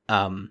real,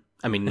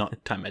 I mean,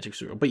 not time magic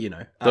was real, but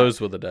those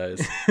were the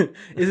days.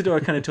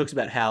 Isadora kind of talks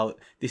about how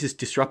this is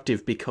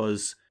disruptive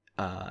because...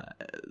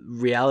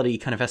 reality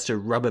kind of has to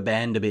rubber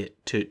band a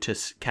bit to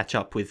catch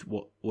up with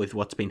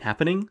what's been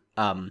happening,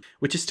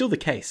 which is still the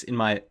case in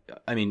my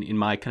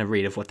kind of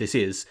read of what this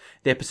is.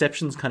 Their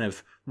perceptions kind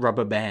of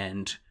rubber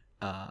band,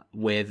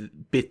 where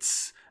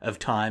bits of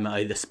time are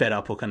either sped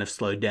up or kind of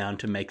slowed down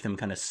to make them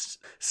kind of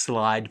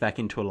slide back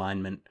into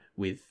alignment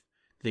with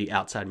the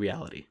outside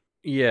reality.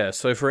 Yeah,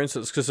 so for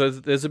instance,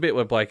 because there's a bit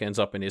where Blake ends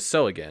up in his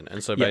cell again,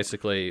 and so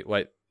basically,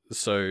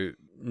 so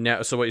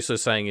what you're sort of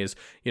saying is,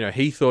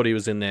 he thought he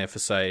was in there for,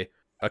 say,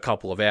 a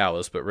couple of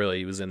hours, but really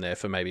he was in there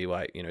for maybe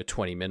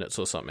 20 minutes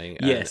or something.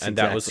 And, yes, and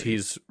that was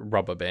his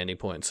rubber banding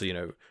point.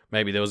 So,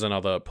 maybe there was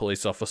another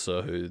police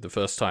officer who the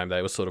first time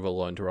they were sort of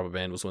alone to rubber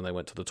band was when they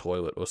went to the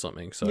toilet or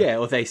something. So yeah,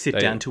 or they sit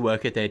down to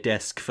work at their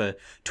desk for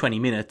 20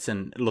 minutes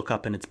and look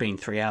up and it's been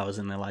 3 hours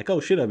and they're like, oh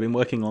shit, I've been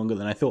working longer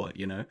than I thought,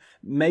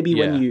 Maybe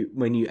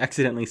when you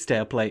accidentally stay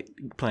up late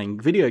playing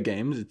video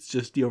games, it's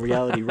just your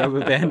reality rubber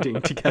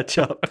banding to catch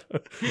up.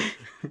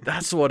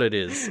 That's what it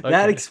is. Okay.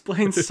 That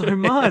explains so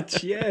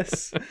much,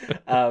 yes.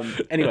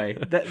 Anyway,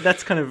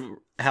 that's kind of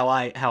how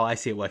I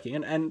see it working,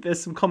 and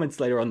there's some comments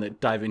later on that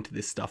dive into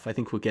this stuff. I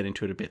think we'll get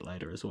into it a bit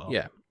later as well.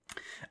 Yeah.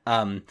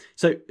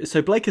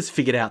 So Blake has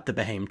figured out the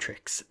Behaim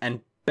tricks, and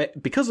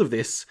because of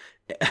this,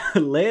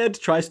 Laird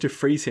tries to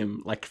freeze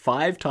him like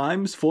 4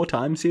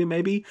 times here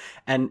maybe,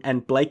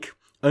 and Blake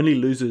only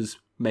loses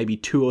maybe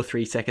 2 or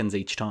 3 seconds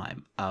each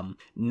time,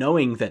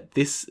 knowing that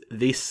this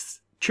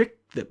trick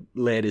that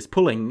Laird is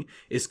pulling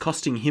is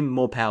costing him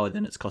more power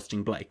than it's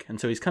costing Blake. And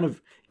so he's kind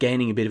of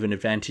gaining a bit of an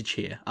advantage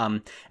here.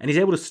 And he's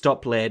able to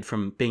stop Laird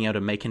from being able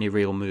to make any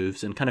real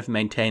moves and kind of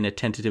maintain a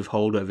tentative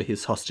hold over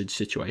his hostage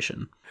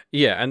situation.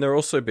 Yeah, and there are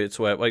also bits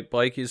where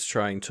Blake is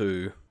trying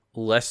to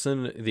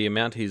lessen the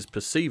amount he's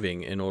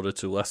perceiving in order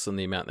to lessen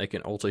the amount they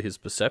can alter his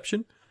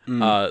perception.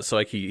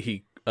 So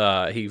he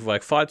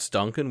fights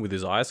Duncan with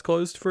his eyes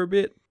closed for a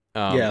bit.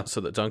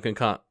 So that Duncan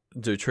can't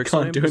do tricks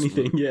on him. Can't do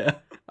anything, yeah.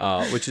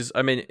 Which is,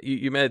 I mean,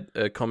 you made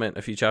a comment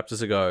a few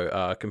chapters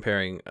ago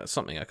comparing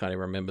something I can't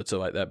even remember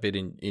to that bit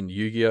in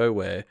Yu-Gi-Oh!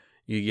 Where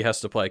Yugi has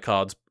to play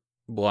cards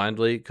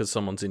blindly because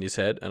someone's in his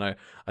head, and I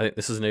think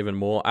this is an even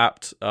more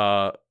apt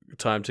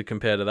time to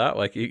compare to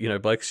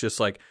that. Blake's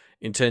just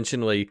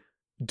intentionally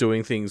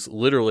doing things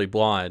literally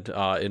blind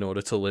in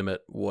order to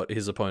limit what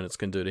his opponents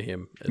can do to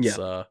him.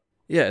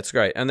 It's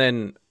great. And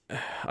then,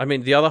 I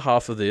mean, the other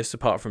half of this,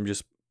 apart from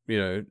just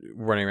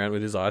running around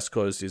with his eyes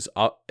closed, is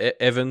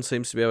Evan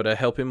seems to be able to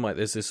help him.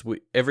 There's this,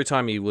 every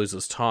time he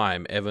loses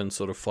time, Evan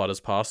sort of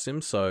flutters past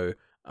him. So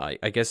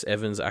I guess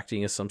Evan's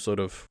acting as some sort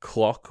of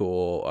clock,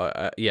 or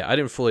I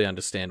didn't fully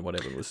understand what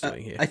Evan was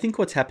doing here. I think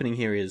what's happening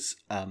here is,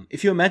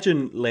 if you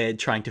imagine Laird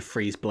trying to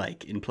freeze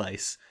Blake in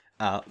place,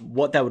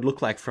 what that would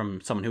look like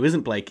from someone who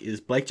isn't Blake is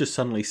Blake just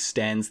suddenly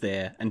stands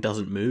there and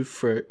doesn't move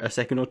for a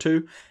second or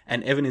two,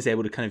 and Evan is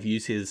able to kind of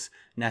use his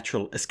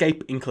natural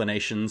escape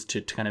inclinations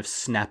to kind of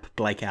snap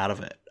Blake out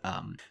of it.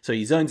 So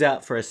he zones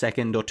out for a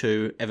second or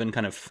two, Evan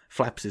kind of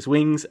flaps his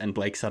wings, and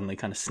Blake suddenly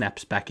kind of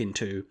snaps back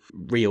into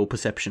real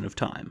perception of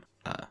time.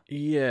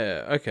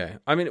 Yeah, okay.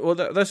 I mean, well,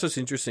 that's just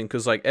interesting,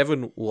 because, like,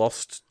 Evan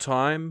lost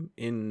time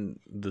in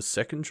the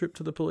second trip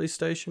to the police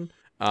station.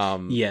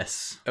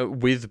 Yes.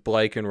 With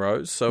Blake and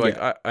Rose. So, like,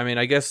 yeah. I mean,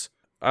 I guess,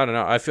 I don't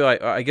know. I feel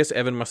like, I guess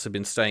Evan must have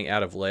been staying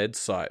out of Laird's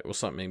sight or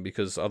something,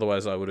 because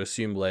otherwise I would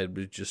assume Laird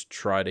would just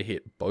try to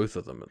hit both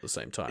of them at the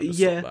same time.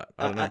 Yeah.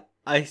 I don't know.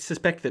 I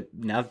suspect that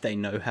now that they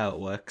know how it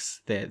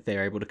works,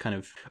 they're able to kind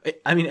of...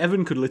 I mean,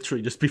 Evan could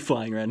literally just be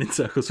flying around in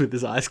circles with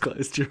his eyes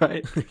closed,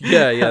 right?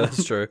 Yeah,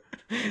 that's true.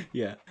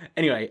 Yeah.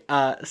 Anyway,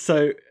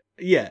 so...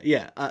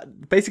 Yeah.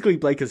 Basically,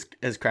 Blake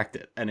has cracked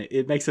it, and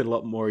it makes it a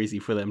lot more easy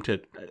for them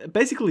to...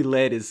 Basically,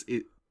 Laird is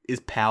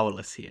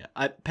powerless here.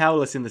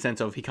 Powerless in the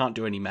sense of he can't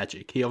do any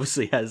magic. He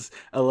obviously has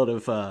a lot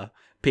of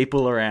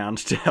people around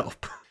to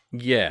help.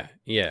 Yeah.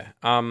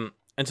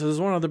 And so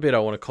there's one other bit I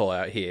want to call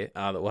out here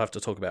that we'll have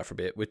to talk about for a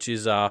bit, which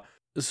is...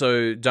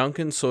 So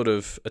Duncan sort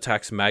of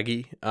attacks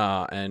Maggie,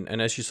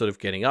 and as she's sort of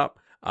getting up,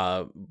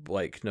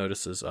 Blake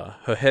notices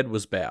her head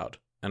was bowed.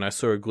 And I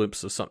saw a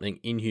glimpse of something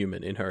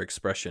inhuman in her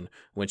expression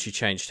when she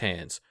changed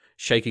hands,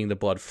 shaking the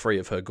blood free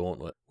of her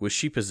gauntlet. Was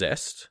she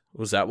possessed?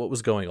 Was that what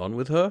was going on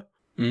with her?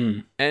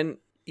 And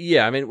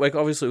yeah, I mean, like,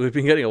 obviously we've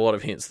been getting a lot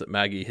of hints that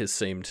Maggie has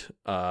seemed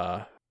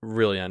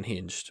really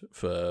unhinged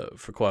for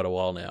quite a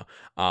while now.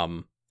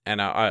 And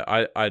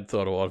I'd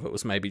thought a lot of it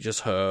was maybe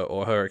just her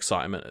or her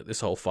excitement at this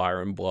whole fire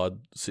and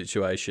blood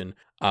situation.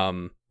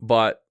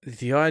 But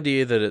the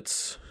idea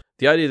that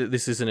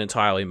this isn't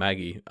entirely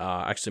Maggie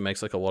actually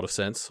makes, like, a lot of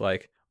sense.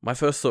 Like, my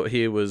first thought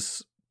here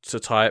was to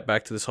tie it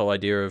back to this whole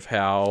idea of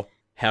how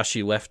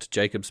she left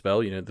Jacob's Bell,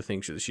 the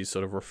things that she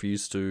sort of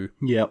refused to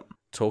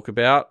talk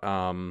about.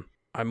 I'm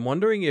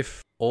wondering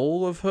if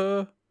all of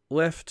her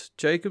left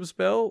Jacob's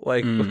Bell.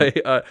 Like,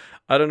 I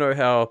don't know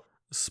how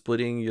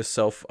splitting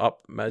yourself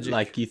up magic...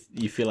 Like,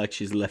 you feel like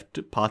she's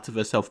left parts of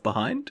herself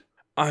behind?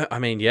 I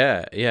mean,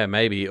 yeah,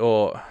 maybe.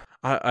 Or...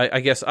 I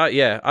guess, I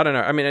don't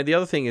know. I mean, the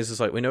other thing is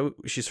like, we know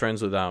she's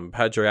friends with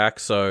Patriarch,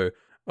 so,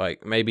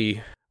 like,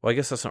 maybe... Well, I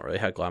guess that's not really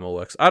how glamour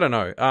works. I don't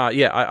know. I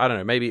don't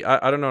know. Maybe,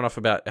 I don't know enough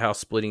about how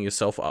splitting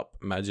yourself up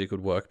magic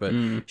would work, but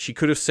she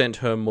could have sent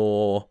her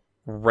more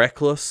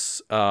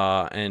reckless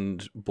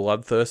and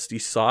bloodthirsty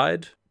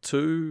side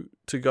to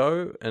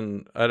go,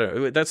 and I don't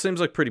know. That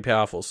seems like pretty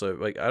powerful, so,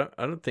 like, I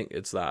don't think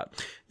it's that.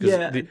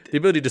 Yeah. The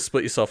ability to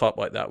split yourself up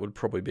like that would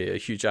probably be a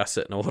huge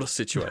asset in a lot of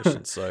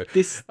situations, so...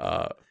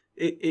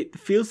 It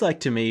feels like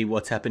to me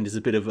what's happened is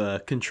a bit of a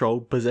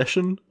controlled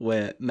possession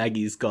where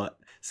Maggie's got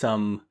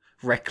some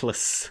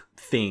reckless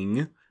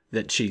thing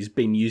that she's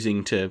been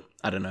using to,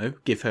 I don't know,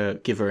 give her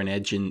an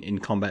edge in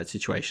combat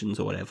situations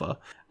or whatever.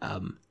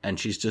 And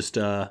she's just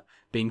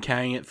been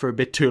carrying it for a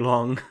bit too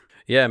long.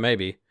 Yeah,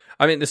 maybe.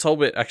 I mean, this whole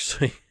bit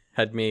actually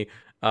had me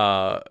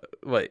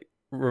like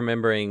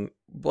remembering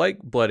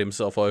Blake bled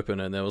himself open,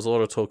 and there was a lot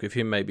of talk of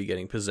him maybe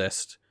getting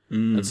possessed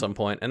at some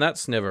point, and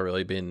that's never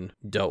really been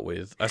dealt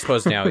with. I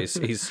suppose now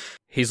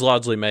he's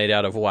largely made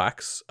out of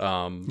wax.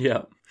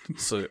 Yeah.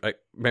 So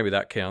maybe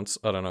that counts.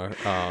 I don't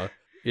know.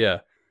 Yeah.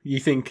 You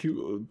think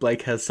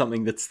Blake has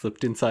something that's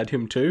slipped inside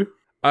him too?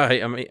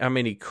 I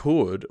mean, he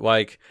could.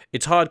 Like,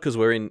 it's hard because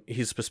we're in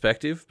his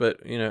perspective, but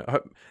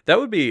that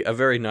would be a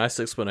very nice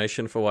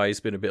explanation for why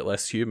he's been a bit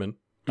less human.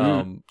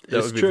 That'd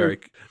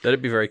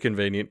be very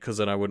convenient, because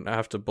then I wouldn't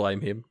have to blame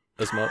him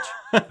as much.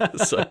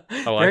 So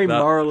I like very that.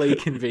 Morally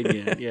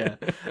convenient. Yeah.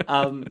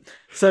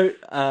 So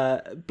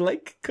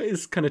Blake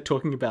is kind of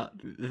talking about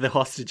the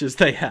hostages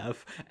they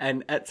have,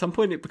 and at some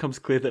point it becomes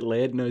clear that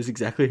Laird knows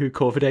exactly who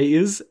Corvidae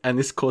is, and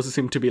this causes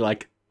him to be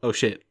like, oh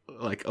shit,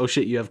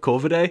 you have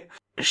Corvidae?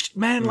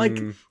 Man, like,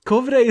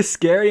 Corvidae is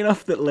scary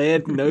enough that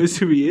Laird knows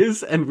who he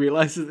is and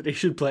realizes that he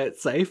should play it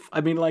safe. I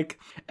mean, like,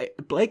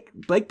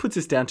 Blake puts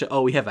this down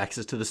to, we have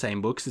access to the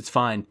same books, it's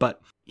fine.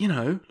 But,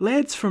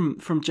 Laird's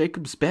from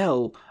Jacob's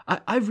Bell.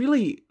 I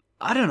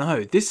don't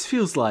know. This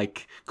feels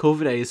like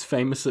Corvidae is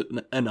famous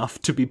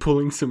enough to be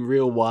pulling some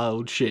real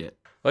wild shit.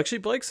 Well, actually,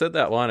 Blake said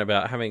that line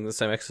about having the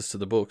same access to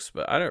the books,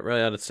 but I don't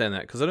really understand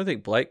that, because I don't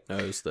think Blake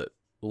knows that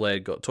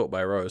Laird got taught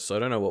by Rose, so I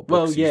don't know what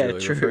books he's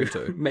really referring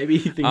to. Maybe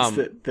he thinks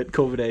that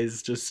Corvidae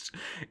is just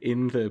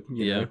in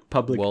the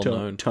public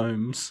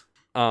tomes.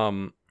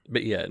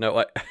 But yeah, no,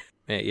 like,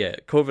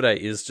 Corvidae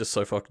is just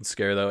so fucking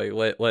scary though.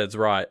 Like, Laird's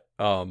right.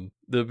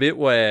 The bit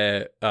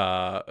where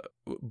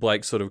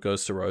Blake sort of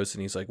goes to Rose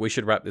and he's like, "We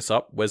should wrap this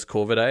up. Where's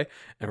Corvidae?"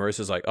 And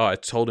Rose is like, "Oh, I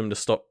told him to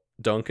stop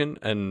Duncan."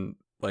 And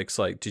Blake's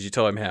like, "Did you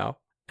tell him how?"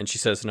 And she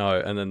says no.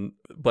 And then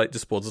Blake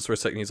just pauses for a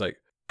second. He's like,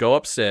 "Go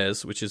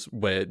upstairs," which is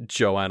where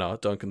Joanna,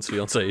 Duncan's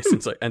fiancée, is.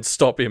 It's like, "And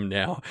stop him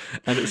now."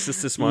 And it's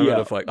just this moment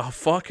of like, oh,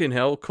 fucking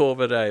hell,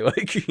 Corvidae.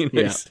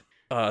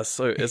 Like,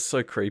 so it's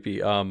so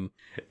creepy.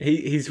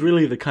 He's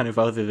really the kind of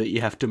other that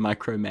you have to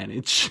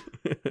micromanage.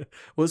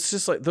 Well, it's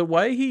just like the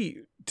way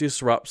he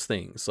disrupts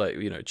things, like,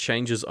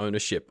 changes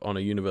ownership on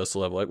a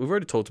universal level. Like, we've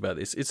already talked about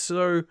this. It's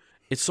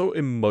so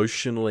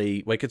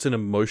emotionally, like, it's an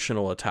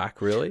emotional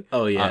attack, really.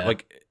 Oh yeah.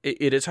 Like,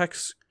 it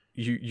attacks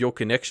your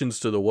connections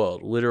to the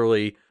world,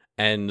 literally,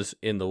 and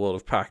in the world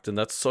of Pact, and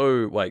that's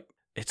so, like,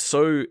 it's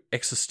so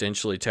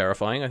existentially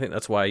terrifying. I think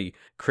that's why he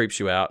creeps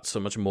you out so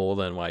much more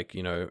than, like,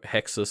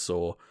 Hexus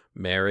or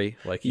Mary.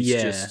 Like, he's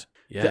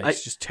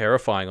just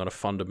terrifying on a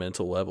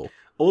fundamental level.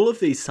 All of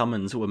these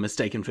summons were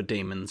mistaken for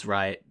demons,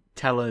 right?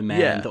 Tallow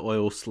Man, the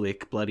Oil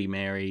Slick, Bloody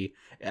Mary.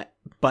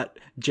 But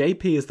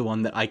JP is the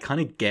one that I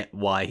kind of get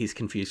why he's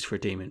confused for a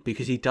demon,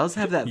 because he does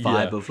have that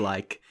vibe of,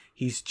 like,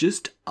 he's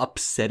just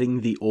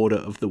upsetting the order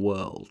of the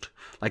world.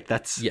 Like,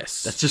 that's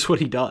just what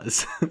he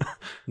does.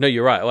 No,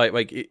 you're right.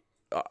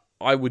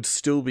 I would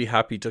still be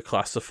happy to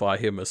classify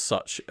him as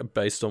such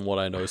based on what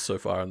I know so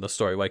far in the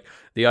story. Like,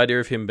 the idea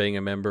of him being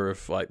a member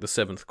of, like, the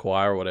Seventh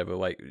Choir or whatever,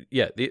 like,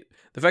 the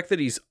fact that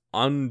he's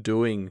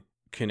undoing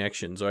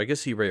connections, or I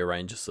guess he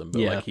rearranges them,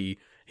 but like,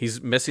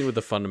 he's messing with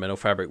the fundamental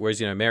fabric,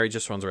 whereas, Mary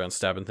just runs around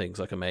stabbing things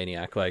like a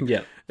maniac. Like,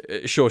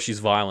 sure, she's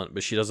violent,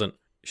 but she doesn't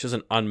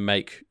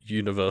unmake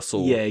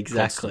universal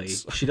exactly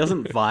constants. She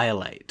doesn't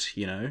violate,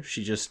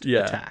 she just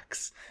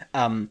attacks.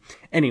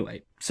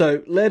 Anyway,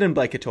 so Laird and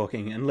Blake are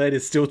talking, and Laird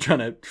is still trying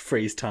to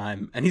freeze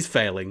time, and he's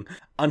failing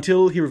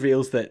until he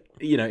reveals that,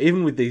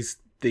 even with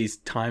these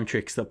time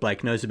tricks that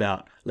Blake knows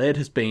about, Laird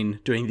has been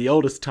doing the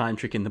oldest time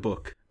trick in the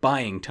book,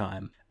 buying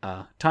time.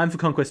 Time for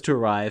Conquest to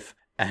arrive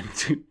and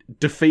to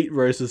defeat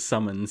Rose's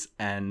summons,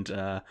 and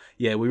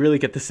we really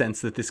get the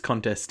sense that this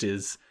contest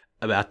is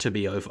about to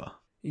be over.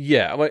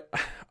 Yeah, like,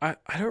 I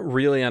don't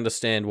really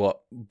understand what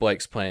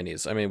Blake's plan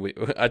is. I mean,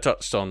 I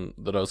touched on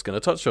that I was going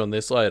to touch on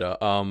this later.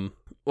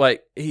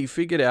 Like, he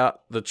figured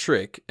out the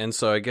trick, and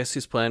so I guess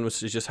his plan was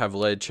to just have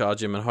Laird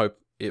charge him and hope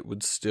it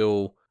would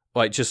still,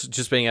 like,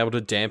 just being able to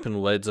dampen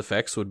Laird's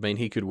effects would mean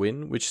he could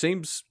win, which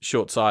seems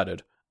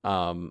short-sighted,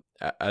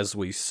 as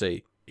we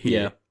see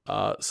here.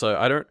 So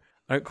I don't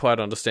quite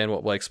understand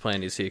what Blake's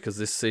plan is here, because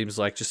this seems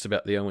like just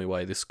about the only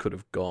way this could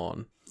have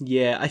gone.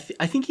 Yeah,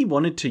 I think he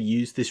wanted to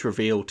use this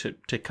reveal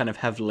to kind of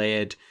have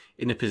Laird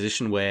in a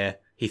position where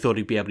he thought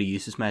he'd be able to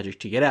use his magic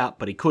to get out,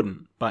 but he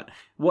couldn't. But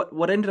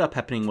what ended up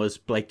happening was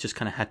Blake just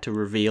kind of had to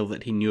reveal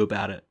that he knew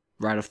about it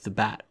right off the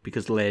bat,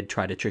 because Laird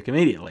tried to trick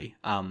immediately,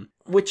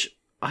 which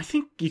I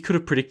think you could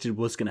have predicted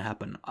was going to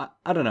happen.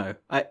 I don't know.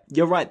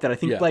 You're right that I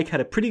think Blake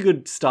had a pretty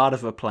good start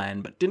of a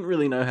plan, but didn't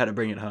really know how to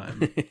bring it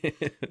home.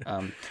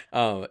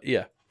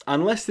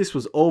 Unless this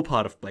was all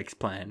part of Blake's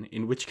plan,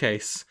 in which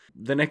case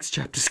the next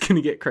chapter's going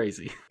to get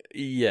crazy.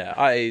 Yeah,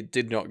 I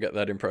did not get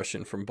that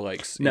impression from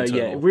Blake's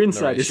we're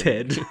inside his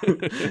head.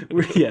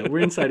 we're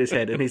inside his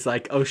head, and he's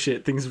like, oh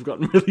shit, things have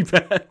gotten really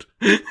bad.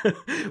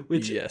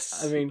 Which,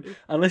 I mean,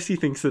 unless he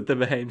thinks that the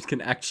Behaims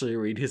can actually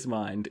read his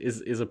mind,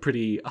 is a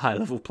pretty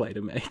high-level play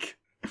to make.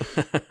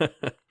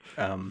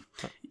 But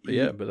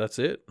that's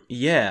it.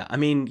 Yeah, I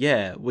mean,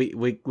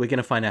 we're going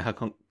to find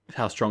out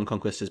how strong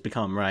Conquest has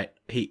become, right?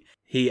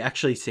 He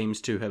actually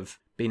seems to have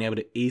been able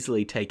to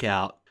easily take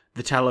out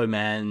the Tallow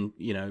Man,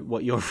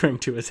 what you're referring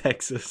to as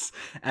Hexus,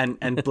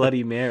 and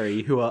Bloody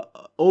Mary, who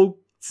all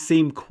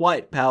seem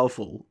quite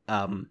powerful,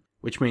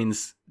 which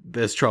means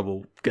there's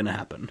trouble gonna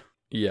happen.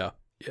 Yeah.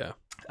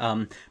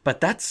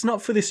 But that's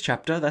not for this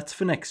chapter, that's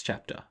for next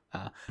chapter.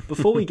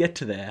 Before we get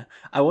to there,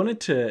 I wanted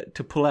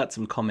to pull out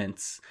some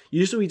comments.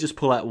 Usually we just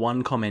pull out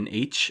one comment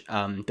each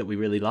that we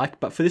really like,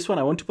 but for this one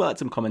I want to pull out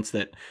some comments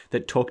that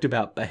talked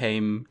about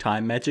Behaim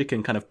time magic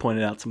and kind of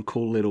pointed out some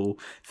cool little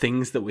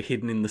things that were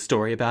hidden in the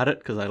story about it,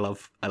 because I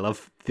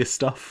love this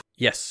stuff.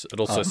 Yes, it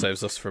also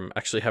saves us from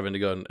actually having to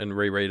go and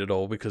reread it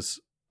all, because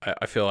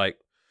I feel like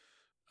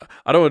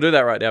I don't want to do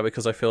that right now,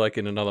 because I feel like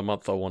in another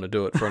month I'll want to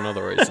do it for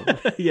another reason.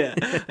 Yeah,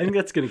 I think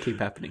that's going to keep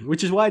happening,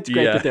 which is why it's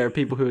great that there are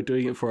people who are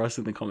doing it for us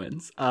in the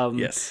comments.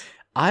 Yes.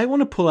 I want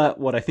to pull out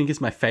what I think is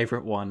my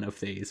favourite one of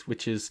these,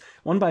 which is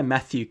one by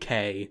Matthew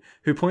K,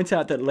 who points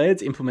out that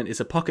Laird's implement is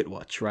a pocket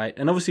watch, right?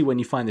 And obviously when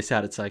you find this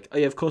out, it's like, oh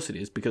yeah, of course it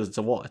is, because it's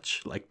a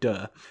watch, like,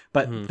 duh.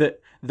 But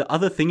the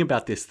other thing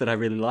about this that I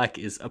really like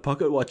is a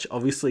pocket watch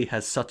obviously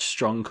has such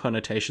strong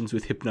connotations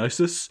with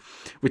hypnosis,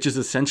 which is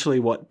essentially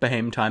what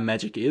Behaim time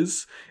magic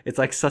is. It's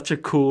like such a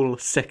cool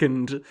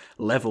second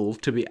level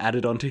to be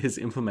added onto his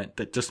implement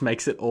that just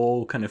makes it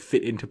all kind of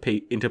fit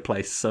into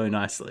place so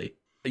nicely.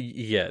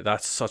 Yeah,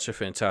 that's such a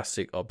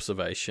fantastic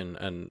observation,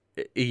 and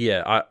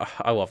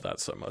I love that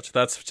so much.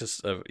 That's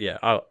just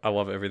I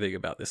love everything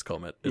about this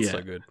comment. It's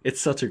so good.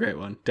 It's such a great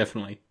one,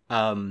 definitely.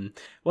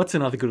 What's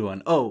another good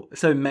one? Oh,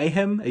 so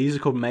Mayhem, a user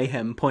called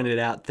Mayhem, pointed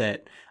out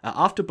that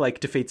after Blake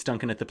defeats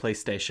Duncan at the police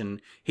station,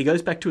 he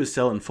goes back to his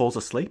cell and falls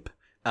asleep.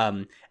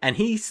 And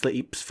he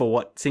sleeps for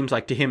what seems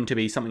like to him to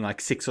be something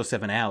like 6 or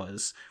 7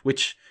 hours,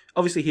 which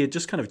obviously he had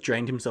just kind of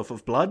drained himself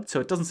of blood, so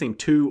it doesn't seem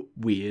too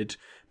weird,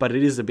 but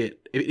it is a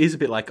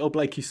bit like, oh,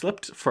 Blake, you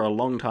slept for a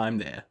long time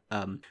there.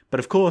 But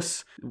of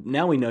course,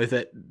 now we know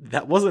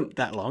that wasn't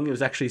that long. It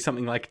was actually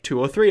something like 2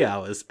 or 3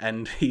 hours,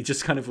 and he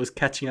just kind of was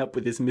catching up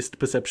with his missed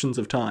perceptions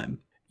of time.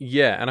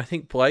 Yeah, and I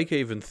think Blake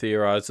even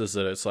theorizes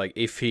that it's like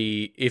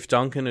if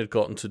Duncan had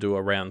gotten to do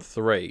a round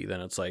 3, then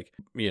it's like,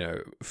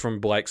 from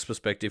Blake's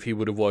perspective, he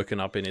would have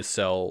woken up in his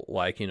cell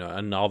like,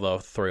 another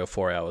 3 or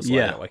 4 hours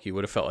later. Like he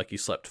would have felt like he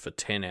slept for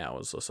 10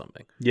 hours or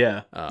something.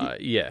 Yeah.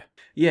 Yeah.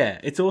 Yeah,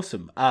 it's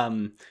awesome.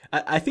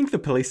 I think the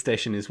police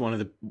station is one of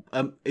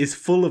the is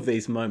full of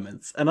these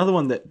moments. Another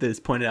one that is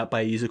pointed out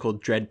by a user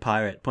called Dread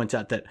Pirate points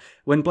out that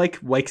when Blake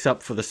wakes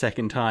up for the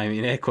second time,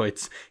 in air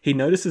quotes, he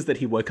notices that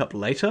he woke up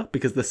later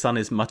because the sun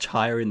is much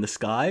higher in the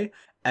sky,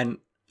 and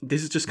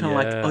this is just kind of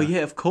like, oh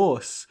yeah, of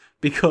course,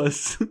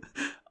 because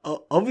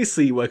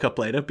obviously you woke up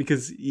later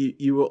because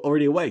you were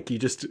already awake. You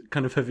just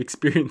kind of have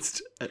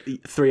experienced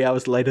 3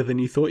 hours later than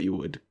you thought you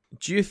would.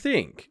 Do you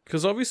think,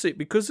 because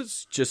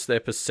it's just their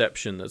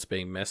perception that's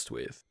being messed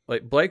with,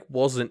 like Blake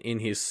wasn't in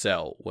his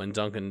cell when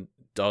Duncan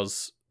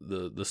does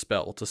the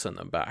spell to send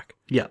them back?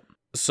 Yeah.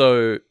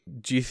 So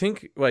do you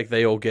think like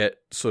they all get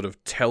sort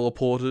of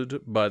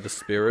teleported by the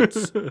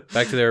spirits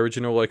back to their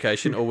original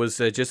location, or was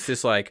there just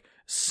this like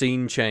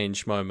scene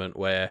change moment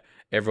where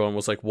everyone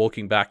was like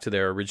walking back to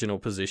their original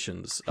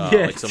positions?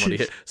 Like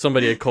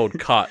somebody had called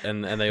cut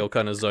and they all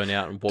kind of zone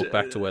out and walk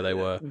back to where they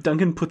were.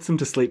 Duncan puts them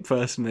to sleep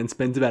first and then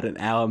spends about an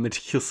hour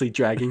meticulously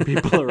dragging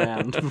people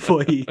around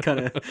before he kind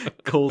of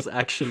calls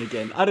action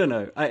again. I don't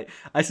know.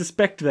 I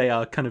suspect they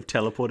are kind of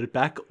teleported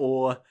back,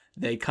 or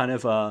they kind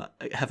of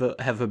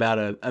have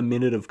about a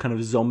minute of kind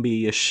of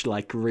zombie-ish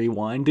like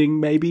rewinding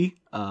maybe.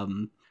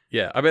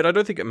 Yeah, I mean, I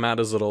don't think it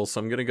matters at all,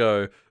 so I'm going to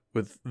go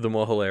with the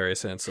more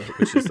hilarious answer,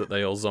 which is that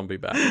they all zombie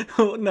back.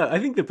 Oh, no, I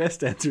think the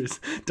best answer is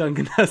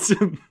Duncan has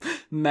to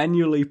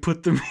manually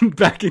put them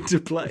back into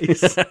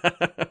place.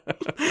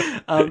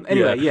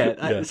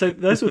 Anyway, so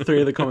those were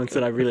 3 of the comments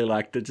that I really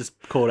liked that just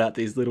called out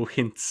these little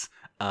hints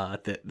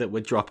that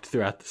were dropped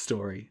throughout the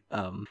story.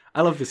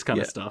 I love this kind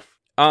of stuff.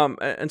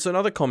 And so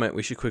another comment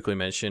we should quickly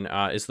mention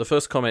is the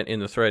first comment in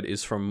the thread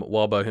is from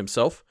Walbo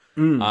himself.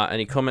 And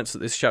he comments that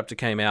this chapter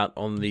came out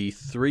on the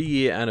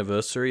 3-year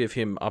anniversary of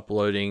him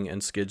uploading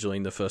and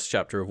scheduling the first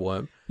chapter of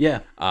Worm.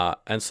 Yeah.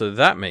 And so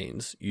that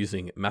means,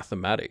 using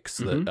mathematics,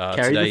 that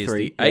today is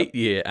the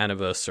 8-year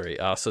anniversary.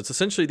 So it's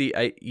essentially the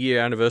 8-year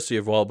anniversary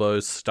of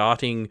Walbo's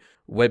starting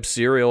web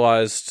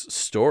serialized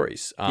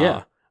stories.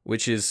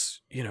 Which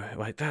is,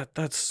 like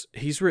that's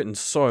he's written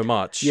so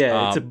much.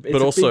 Yeah, it's a big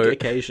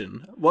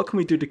occasion. What can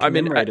we do to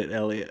commemorate it,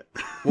 Elliot?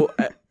 Well,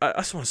 I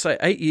just want to say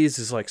 8 years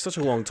is like such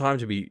a long time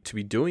to be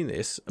doing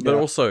this, but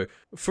also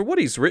for what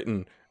he's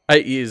written,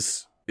 8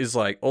 years is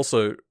like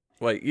also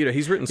like,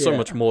 he's written so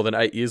much more than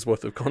 8 years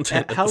worth of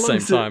content at the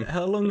same time.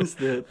 How long has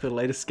the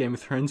latest Game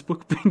of Thrones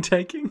book been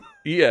taking?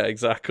 Yeah,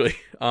 exactly.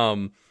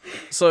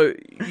 So,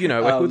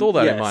 like with all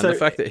that in mind, the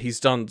fact that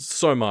he's done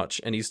so much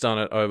and he's done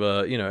it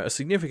over, a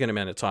significant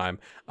amount of time,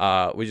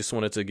 we just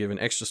wanted to give an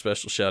extra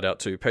special shout out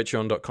to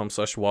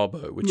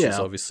patreon.com/Walbo, which is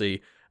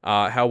obviously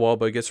how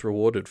Walbo gets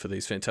rewarded for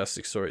these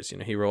fantastic stories.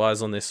 He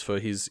relies on this for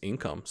his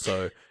income.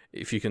 So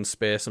if you can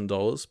spare some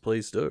dollars,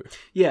 please do.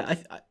 Yeah,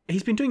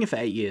 he's been doing it for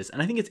 8 years,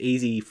 and I think it's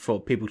easy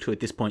for people to, at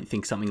this point,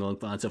 think something along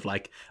the lines of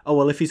like, oh,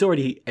 well, if he's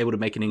already able to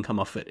make an income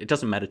off it, it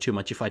doesn't matter too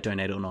much if I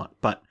donate or not.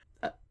 But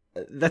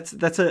that's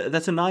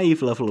a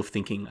naive level of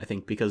thinking, I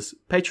think, because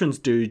patrons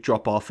do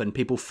drop off and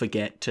people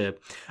forget to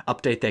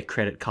update their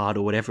credit card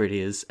or whatever it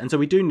is. And so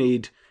we do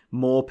need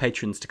more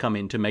patrons to come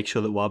in to make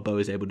sure that Walbo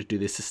is able to do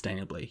this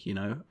sustainably,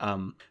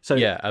 So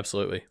yeah,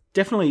 absolutely.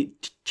 Definitely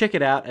check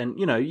it out, and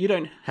you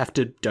don't have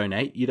to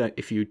donate. You don't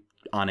if you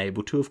aren't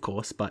able to, of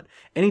course, but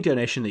any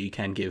donation that you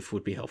can give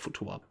would be helpful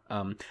to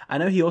Walbo. I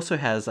know he also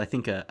has, I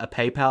think, a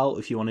PayPal.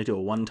 If you want to do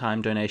a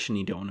one-time donation,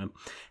 you don't want to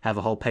have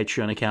a whole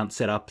Patreon account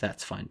set up,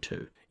 that's fine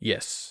too.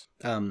 Yes.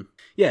 So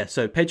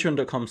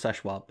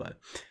patreon.com/Wildbow.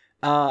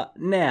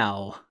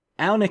 Now,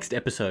 our next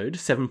episode,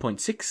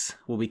 7.6,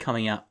 will be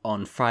coming out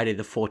on Friday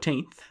the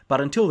 14th. But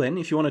until then,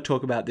 if you want to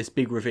talk about this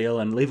big reveal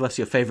and leave us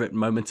your favourite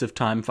moments of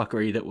time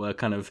fuckery that were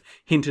kind of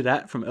hinted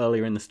at from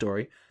earlier in the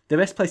story, the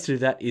best place to do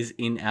that is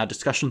in our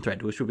discussion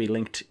thread, which will be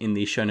linked in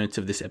the show notes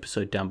of this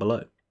episode down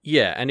below.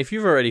 Yeah, and if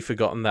you've already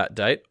forgotten that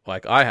date,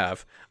 like I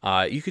have,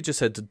 you could just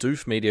head to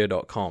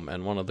doofmedia.com,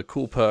 and one of the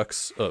cool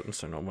perks, one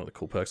of the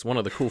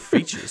cool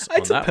features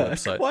on that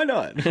website. Why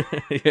not?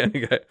 Yeah,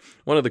 okay.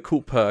 One of the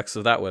cool perks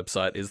of that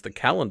website is the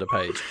calendar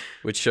page,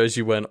 which shows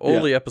you when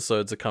all the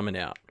episodes are coming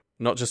out.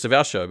 Not just of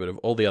our show, but of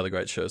all the other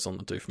great shows on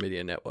the Doof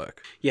Media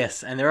Network.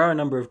 Yes, and there are a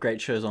number of great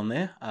shows on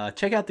there.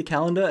 Check out the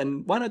calendar,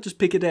 and why not just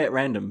pick a day at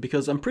random?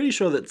 Because I'm pretty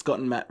sure that Scott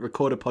and Matt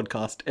record a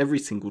podcast every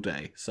single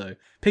day. So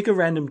pick a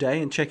random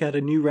day and check out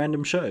a new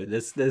random show.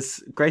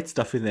 There's great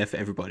stuff in there for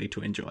everybody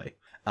to enjoy.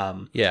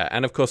 Yeah,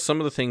 and of course, some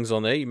of the things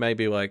on there, you may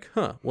be like,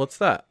 what's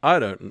that? I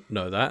don't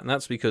know that. And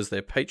that's because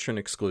they're patron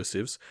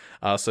exclusives.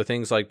 So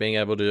things like being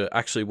able to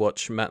actually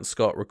watch Matt and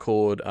Scott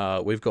record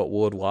We've Got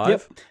Ward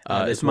live.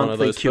 Yep. There's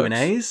monthly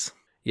Q&As.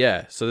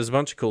 Yeah, so there's a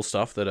bunch of cool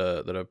stuff that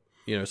are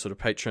sort of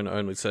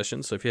patron-only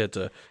sessions. So if you head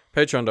to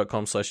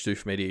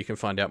patreon.com/doofmedia, you can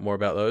find out more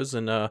about those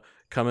and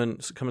come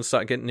and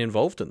start getting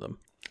involved in them.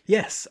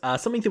 Yes,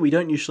 something that we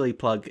don't usually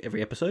plug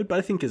every episode, but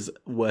I think is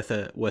worth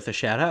a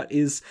shout out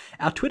is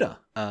our Twitter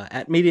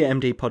at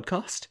MediaMD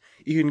Podcast.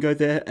 You can go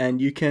there and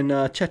you can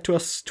chat to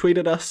us, tweet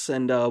at us,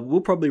 and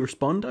we'll probably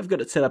respond. I've got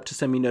it set up to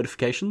send me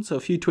notifications, so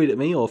if you tweet at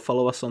me or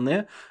follow us on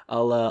there,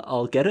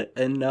 I'll get it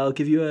and I'll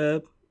give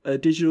you a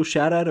digital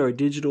shout out or a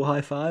digital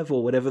high five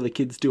or whatever the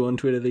kids do on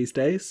Twitter these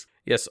days.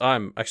 Yes,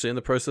 I'm actually in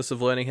the process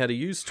of learning how to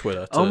use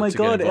Twitter. Oh my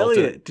god,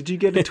 Elliot, did you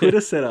get a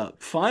Twitter set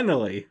up?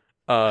 Finally.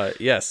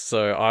 Yes,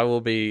 so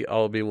I'll be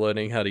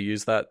learning how to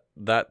use that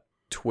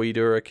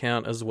Tweeter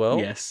account as well.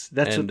 Yes,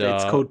 that's what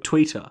it's called,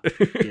 Tweeter.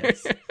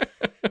 Yes.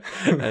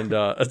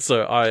 and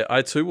so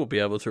I too will be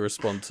able to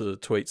respond to the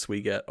tweets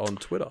we get on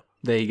Twitter.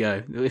 There you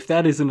go. If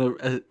that isn't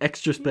an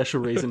extra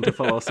special reason to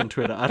follow us on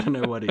Twitter, I don't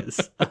know what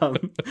is.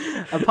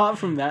 Apart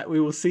from that,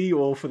 we will see you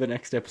all for the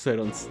next episode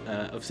of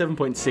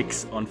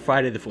 7.6 on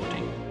Friday the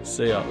 14th.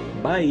 See ya.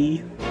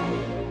 Bye.